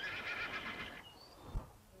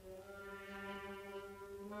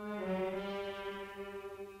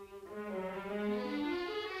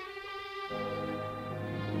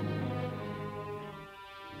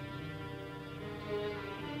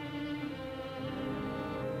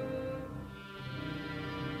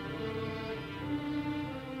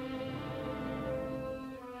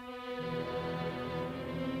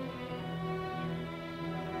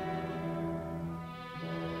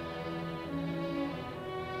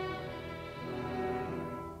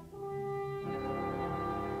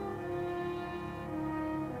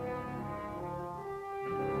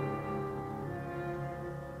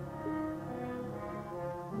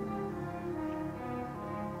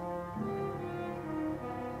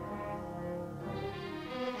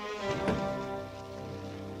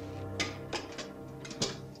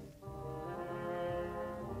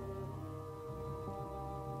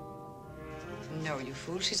 No, you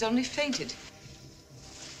fool, she's only fainted.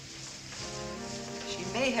 She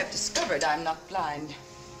may have discovered I'm not blind.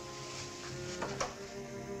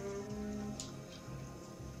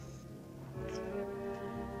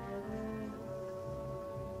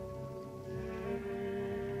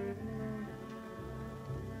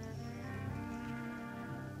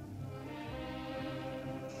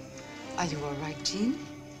 Are you all right, Jean?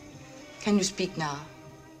 Can you speak now?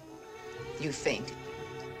 You fainted.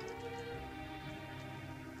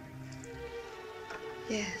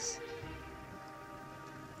 Yes.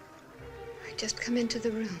 I just come into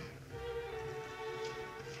the room.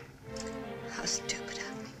 How stupid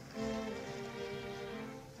of me.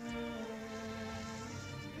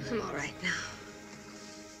 I'm all right now.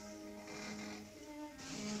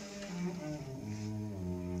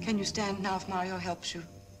 Can you stand now if Mario helps you?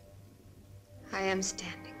 I am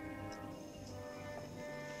standing.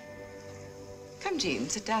 Come, Jean,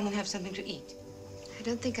 sit down and have something to eat. I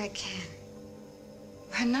don't think I can.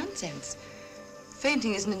 Why, nonsense.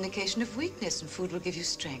 Fainting is an indication of weakness, and food will give you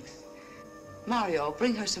strength. Mario,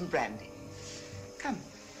 bring her some brandy. Come,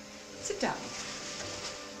 sit down.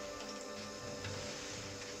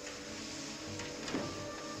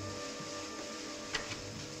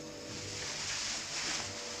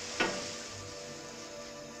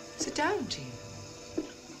 Sit down, Jean.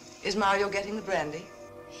 Is Mario getting the brandy?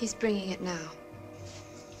 He's bringing it now.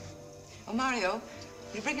 Oh, Mario,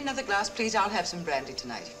 will you bring another glass, please? I'll have some brandy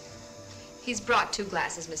tonight. He's brought 2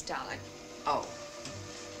 glasses, Miss Dollar. Oh.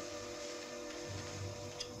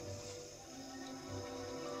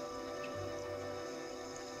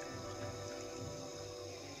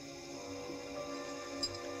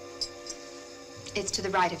 It's to the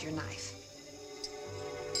right of your knife.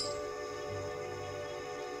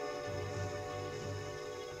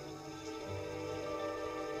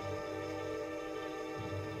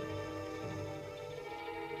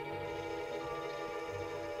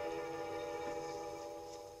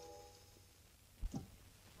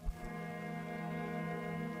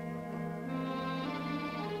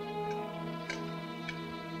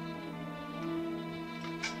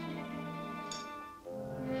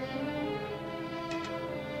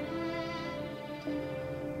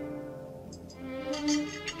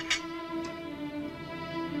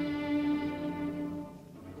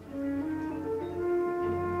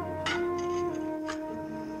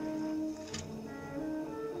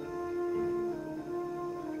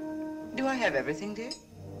 Do I have everything, dear?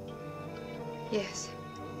 Yes.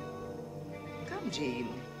 Come, Jean.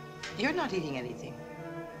 You're not eating anything.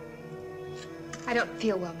 I don't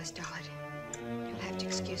feel well, Miss Dollard. You'll have to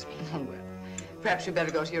excuse me. Oh, well. Perhaps you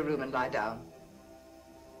better go to your room and lie down.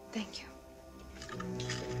 Thank you.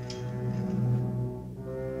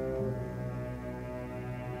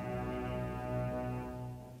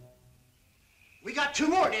 We got 2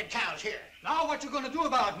 more dead cows here. Now what you gonna do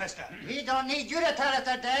about it, mister? We don't need you to tell us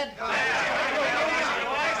they're dead.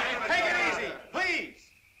 Take it easy, please.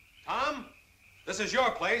 Tom, this is your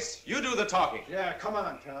place. You do the talking. Yeah, come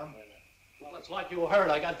on, Tom. Well, it's like you heard.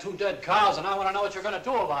 I got 2 dead cows, and I want to know what you're going to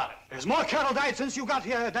do about it. There's more cattle died since you got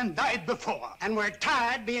here than died before. And we're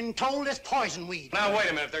tired being told it's poison weed. Now, wait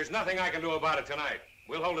a minute. There's nothing I can do about it tonight.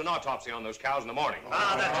 We'll hold an autopsy on those cows in the morning.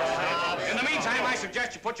 In the meantime, I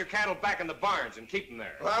suggest you put your cattle back in the barns and keep them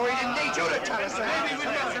there. Well, we didn't need you to tell us that. Maybe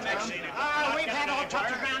we've got some next scene. We've had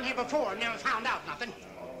autopsies around here before and never found out nothing.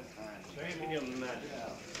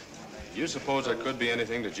 You suppose there could be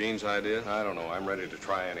anything to Gene's idea? I don't know. I'm ready to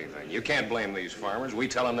try anything. You can't blame these farmers. We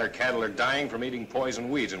tell them their cattle are dying from eating poison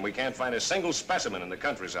weeds, and we can't find a single specimen in the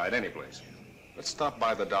countryside anyplace. Let's stop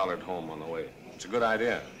by the Dollard home on the way. It's a good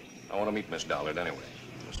idea. I want to meet Miss Dollard anyway.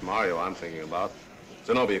 It's Mario I'm thinking about.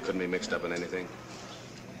 Zenobia couldn't be mixed up in anything.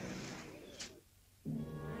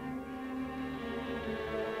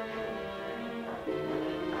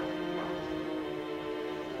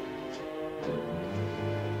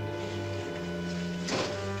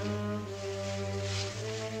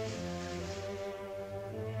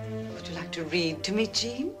 Would you like to read to me,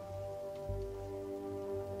 Jean?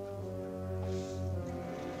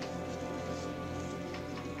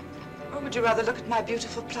 Or would you rather look at my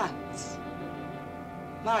beautiful plants?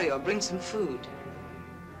 Mario, bring some food.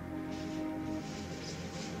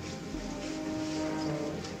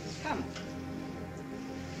 Come.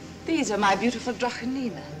 These are my beautiful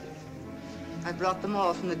Drachenina. I brought them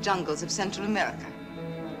all from the jungles of Central America.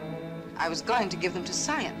 I was going to give them to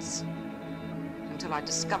science until I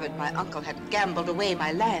discovered my uncle had gambled away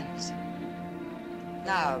my lands.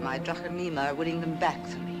 Now my Drachenima are winning them back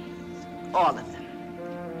for me. All of them.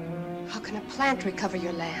 How can a plant recover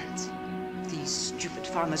your lands? These stupid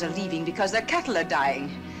farmers are leaving because their cattle are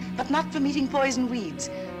dying, but not from eating poison weeds.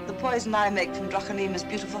 The poison I make from Drachenima's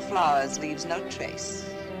beautiful flowers leaves no trace.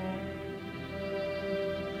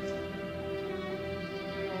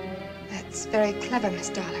 That's very clever, Miss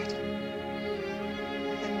Dollard.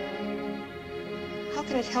 But how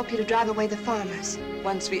can it help you to drive away the farmers?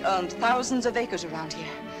 Once we owned thousands of acres around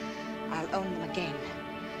here. I'll own them again.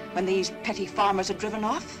 When these petty farmers are driven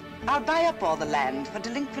off, I'll buy up all the land for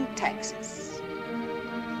delinquent taxes.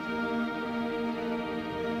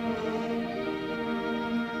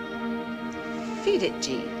 Feed it,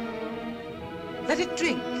 Jean. Let it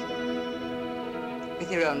drink.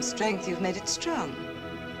 With your own strength, you've made it strong.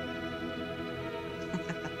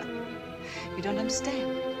 You don't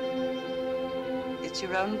understand. It's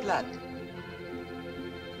your own blood.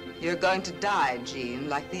 You're going to die, Jean,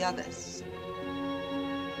 like the others.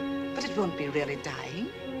 But it won't be really dying,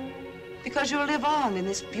 because you'll live on in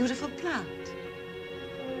this beautiful plant.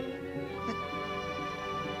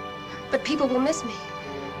 But people will miss me.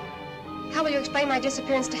 How will you explain my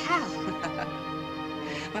disappearance to Hal?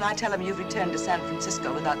 When I tell him you've returned to San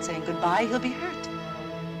Francisco without saying goodbye, he'll be hurt.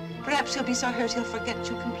 Perhaps he'll be so hurt he'll forget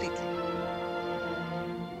you completely.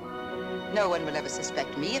 No one will ever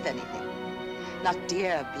suspect me of anything. Not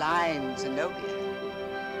dear, blind Zenobia.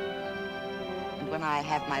 And when I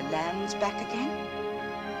have my lands back again,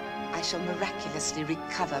 I shall miraculously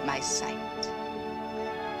recover my sight.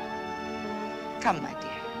 Come, my dear.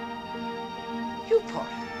 You pour it.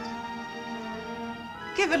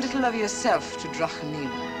 Give a little of yourself to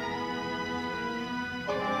Drachenina.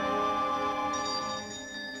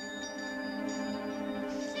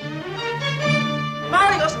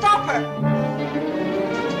 Mario, stop her!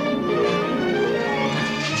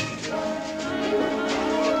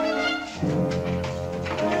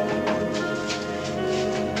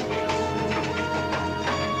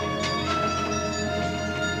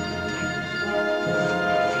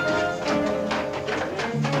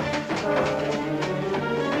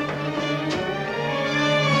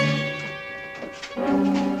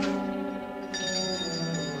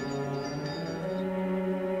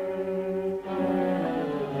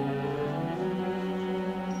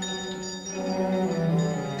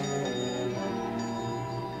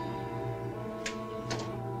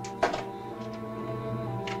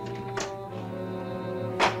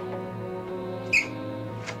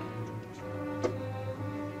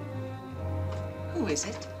 Who is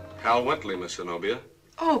it? Hal Wentley, Miss Zenobia.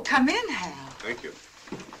 Oh, come in, Hal. Thank you.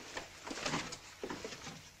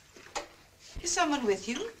 Is someone with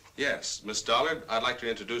you? Yes, Miss Dollard, I'd like to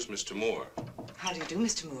introduce Mr. Moore. How do you do,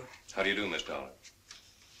 Mr. Moore? How do you do, Miss Dollard?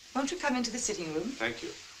 Won't you come into the sitting room? Thank you.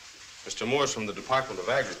 Mr. Moore's from the Department of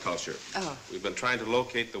Agriculture. Oh. We've been trying to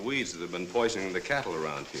locate the weeds that have been poisoning the cattle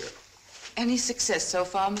around here. Any success so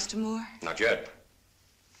far, Mr. Moore? Not yet.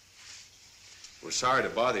 We're sorry to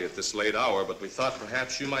bother you at this late hour, but we thought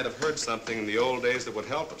perhaps you might have heard something in the old days that would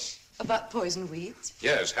help us. About poison weeds?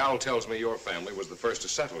 Yes, Hal tells me your family was the first to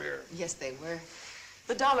settle here. Yes, they were.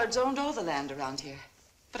 The Dollards owned all the land around here.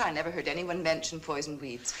 But I never heard anyone mention poison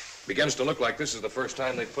weeds. Begins to look like this is the first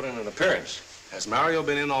time they've put in an appearance. Has Mario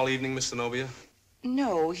been in all evening, Miss Zenobia?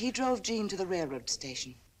 No, he drove Jean to the railroad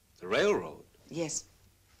station. The railroad? Yes.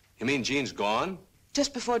 You mean Jean's gone?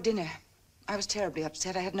 Just before dinner. I was terribly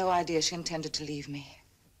upset. I had no idea she intended to leave me.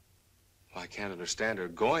 Well, I can't understand her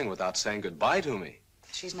going without saying goodbye to me.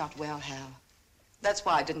 She's not well, Hal. That's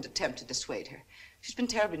why I didn't attempt to dissuade her. She's been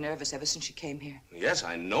terribly nervous ever since she came here. Yes,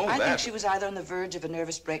 I know I that. think she was either on the verge of a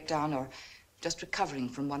nervous breakdown or just recovering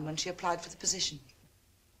from one when she applied for the position.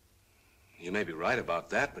 You may be right about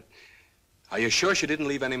that, but are you sure she didn't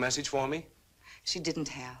leave any message for me? She didn't,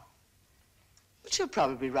 Hal. But she'll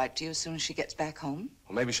probably write to you as soon as she gets back home.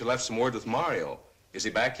 Well, maybe she left some word with Mario. Is he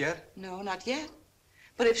back yet? No, not yet.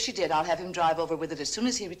 But if she did, I'll have him drive over with it as soon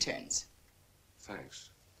as he returns. Thanks.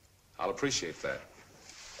 I'll appreciate that.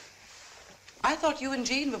 I thought you and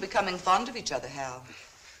Jean were becoming fond of each other, Hal.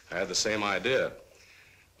 I had the same idea.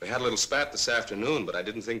 We had a little spat this afternoon, but I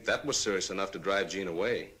didn't think that was serious enough to drive Jean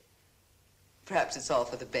away. Perhaps it's all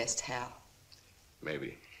for the best, Hal.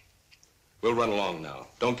 Maybe. We'll run along now.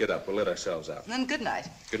 Don't get up. We'll let ourselves out. Then good night.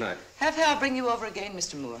 Good night. Have Hal bring you over again,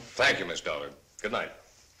 Mr. Moore. Thank you, Miss Dollard. Good night.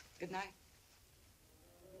 Good night.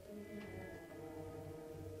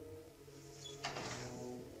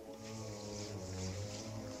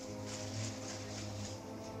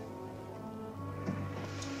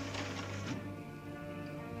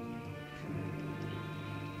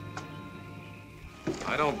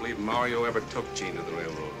 I don't believe Mario ever took Jean to the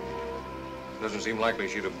railroad. Doesn't seem likely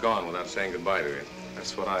she'd have gone without saying goodbye to you.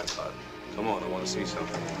 That's what I thought. Come on, I want to see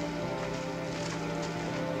something.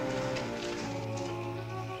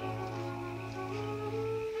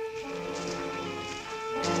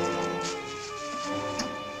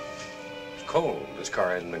 It's cold. This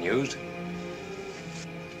car hasn't been used.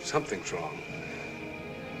 Something's wrong.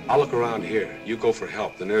 I'll look around here. You go for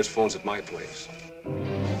help. The nearest phone's at my place.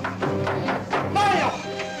 Mario!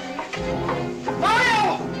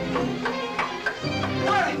 Mario!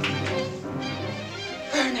 Mario!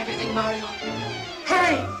 Burn everything, Mario.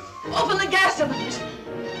 Hurry! Open the gas cylinders.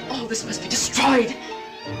 All this must be destroyed.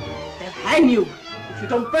 They'll hang you if you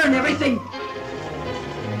don't burn everything.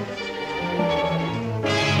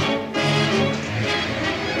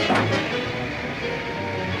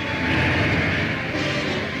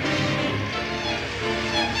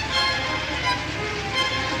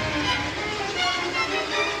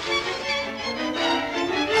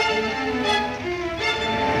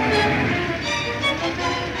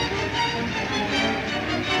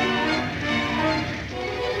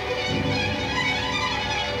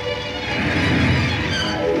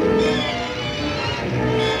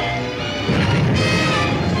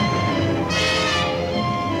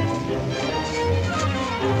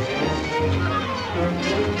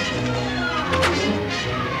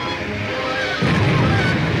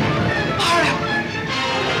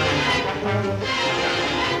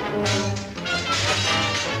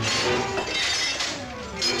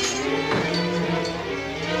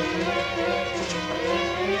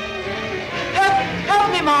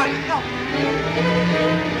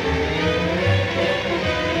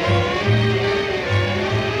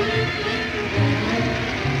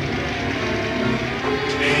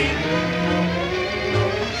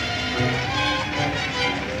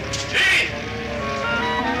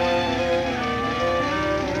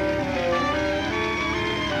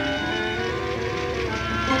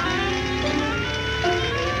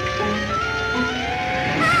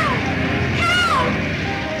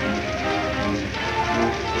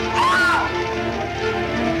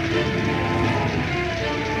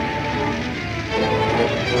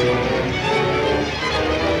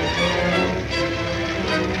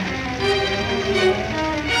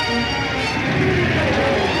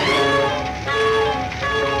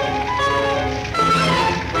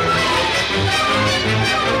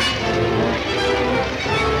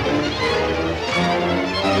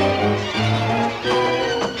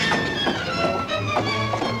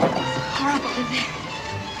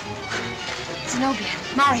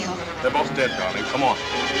 Mario. They're both dead, darling. Come on.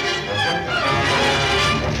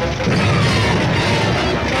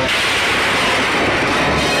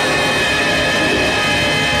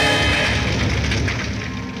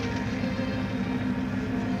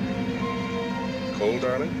 Cold,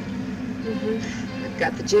 darling? Mm-hmm. I've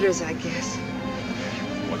got the jitters, I guess.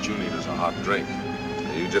 What you need is a hot drink.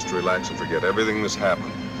 Now you just relax and forget everything that's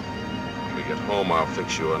happened. When we get home, I'll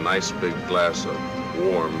fix you a nice big glass of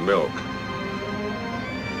warm milk.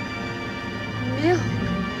 Milk?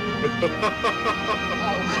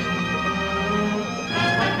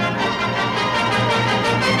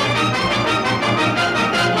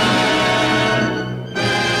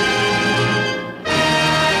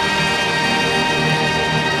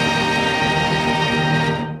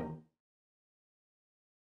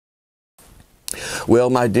 Well,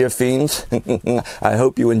 my dear fiends, I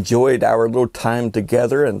hope you enjoyed our little time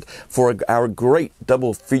together and for our great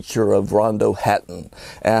double feature of Rondo Hatton.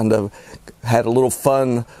 And had a little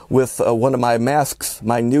fun with one of my masks,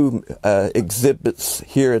 my new exhibits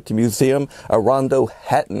here at the museum, a Rondo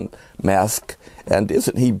Hatton mask. And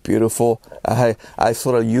isn't he beautiful? I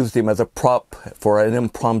sort of used him as a prop for an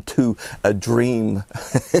impromptu dream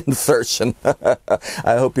insertion.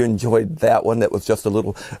 I hope you enjoyed that one. That was just a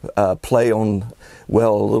little play on,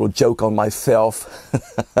 well, a little joke on myself.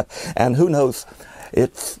 And who knows?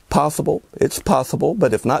 It's possible,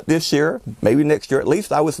 but if not this year, maybe next year. At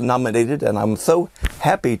least I was nominated, and I'm so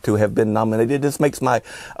happy to have been nominated. This makes my,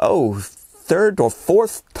 third or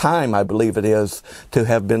fourth time, I believe it is, to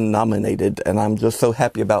have been nominated, and I'm just so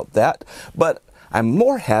happy about that. But I'm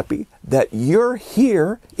more happy that you're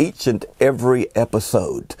here each and every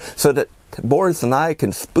episode, so that Boris and I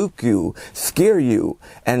can spook you, scare you,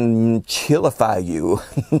 and chillify you.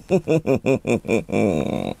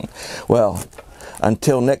 Well,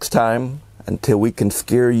 until next time, until we can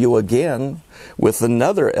scare you again with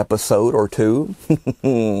another episode or two,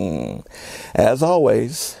 as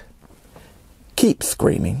always, keep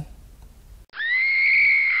screaming.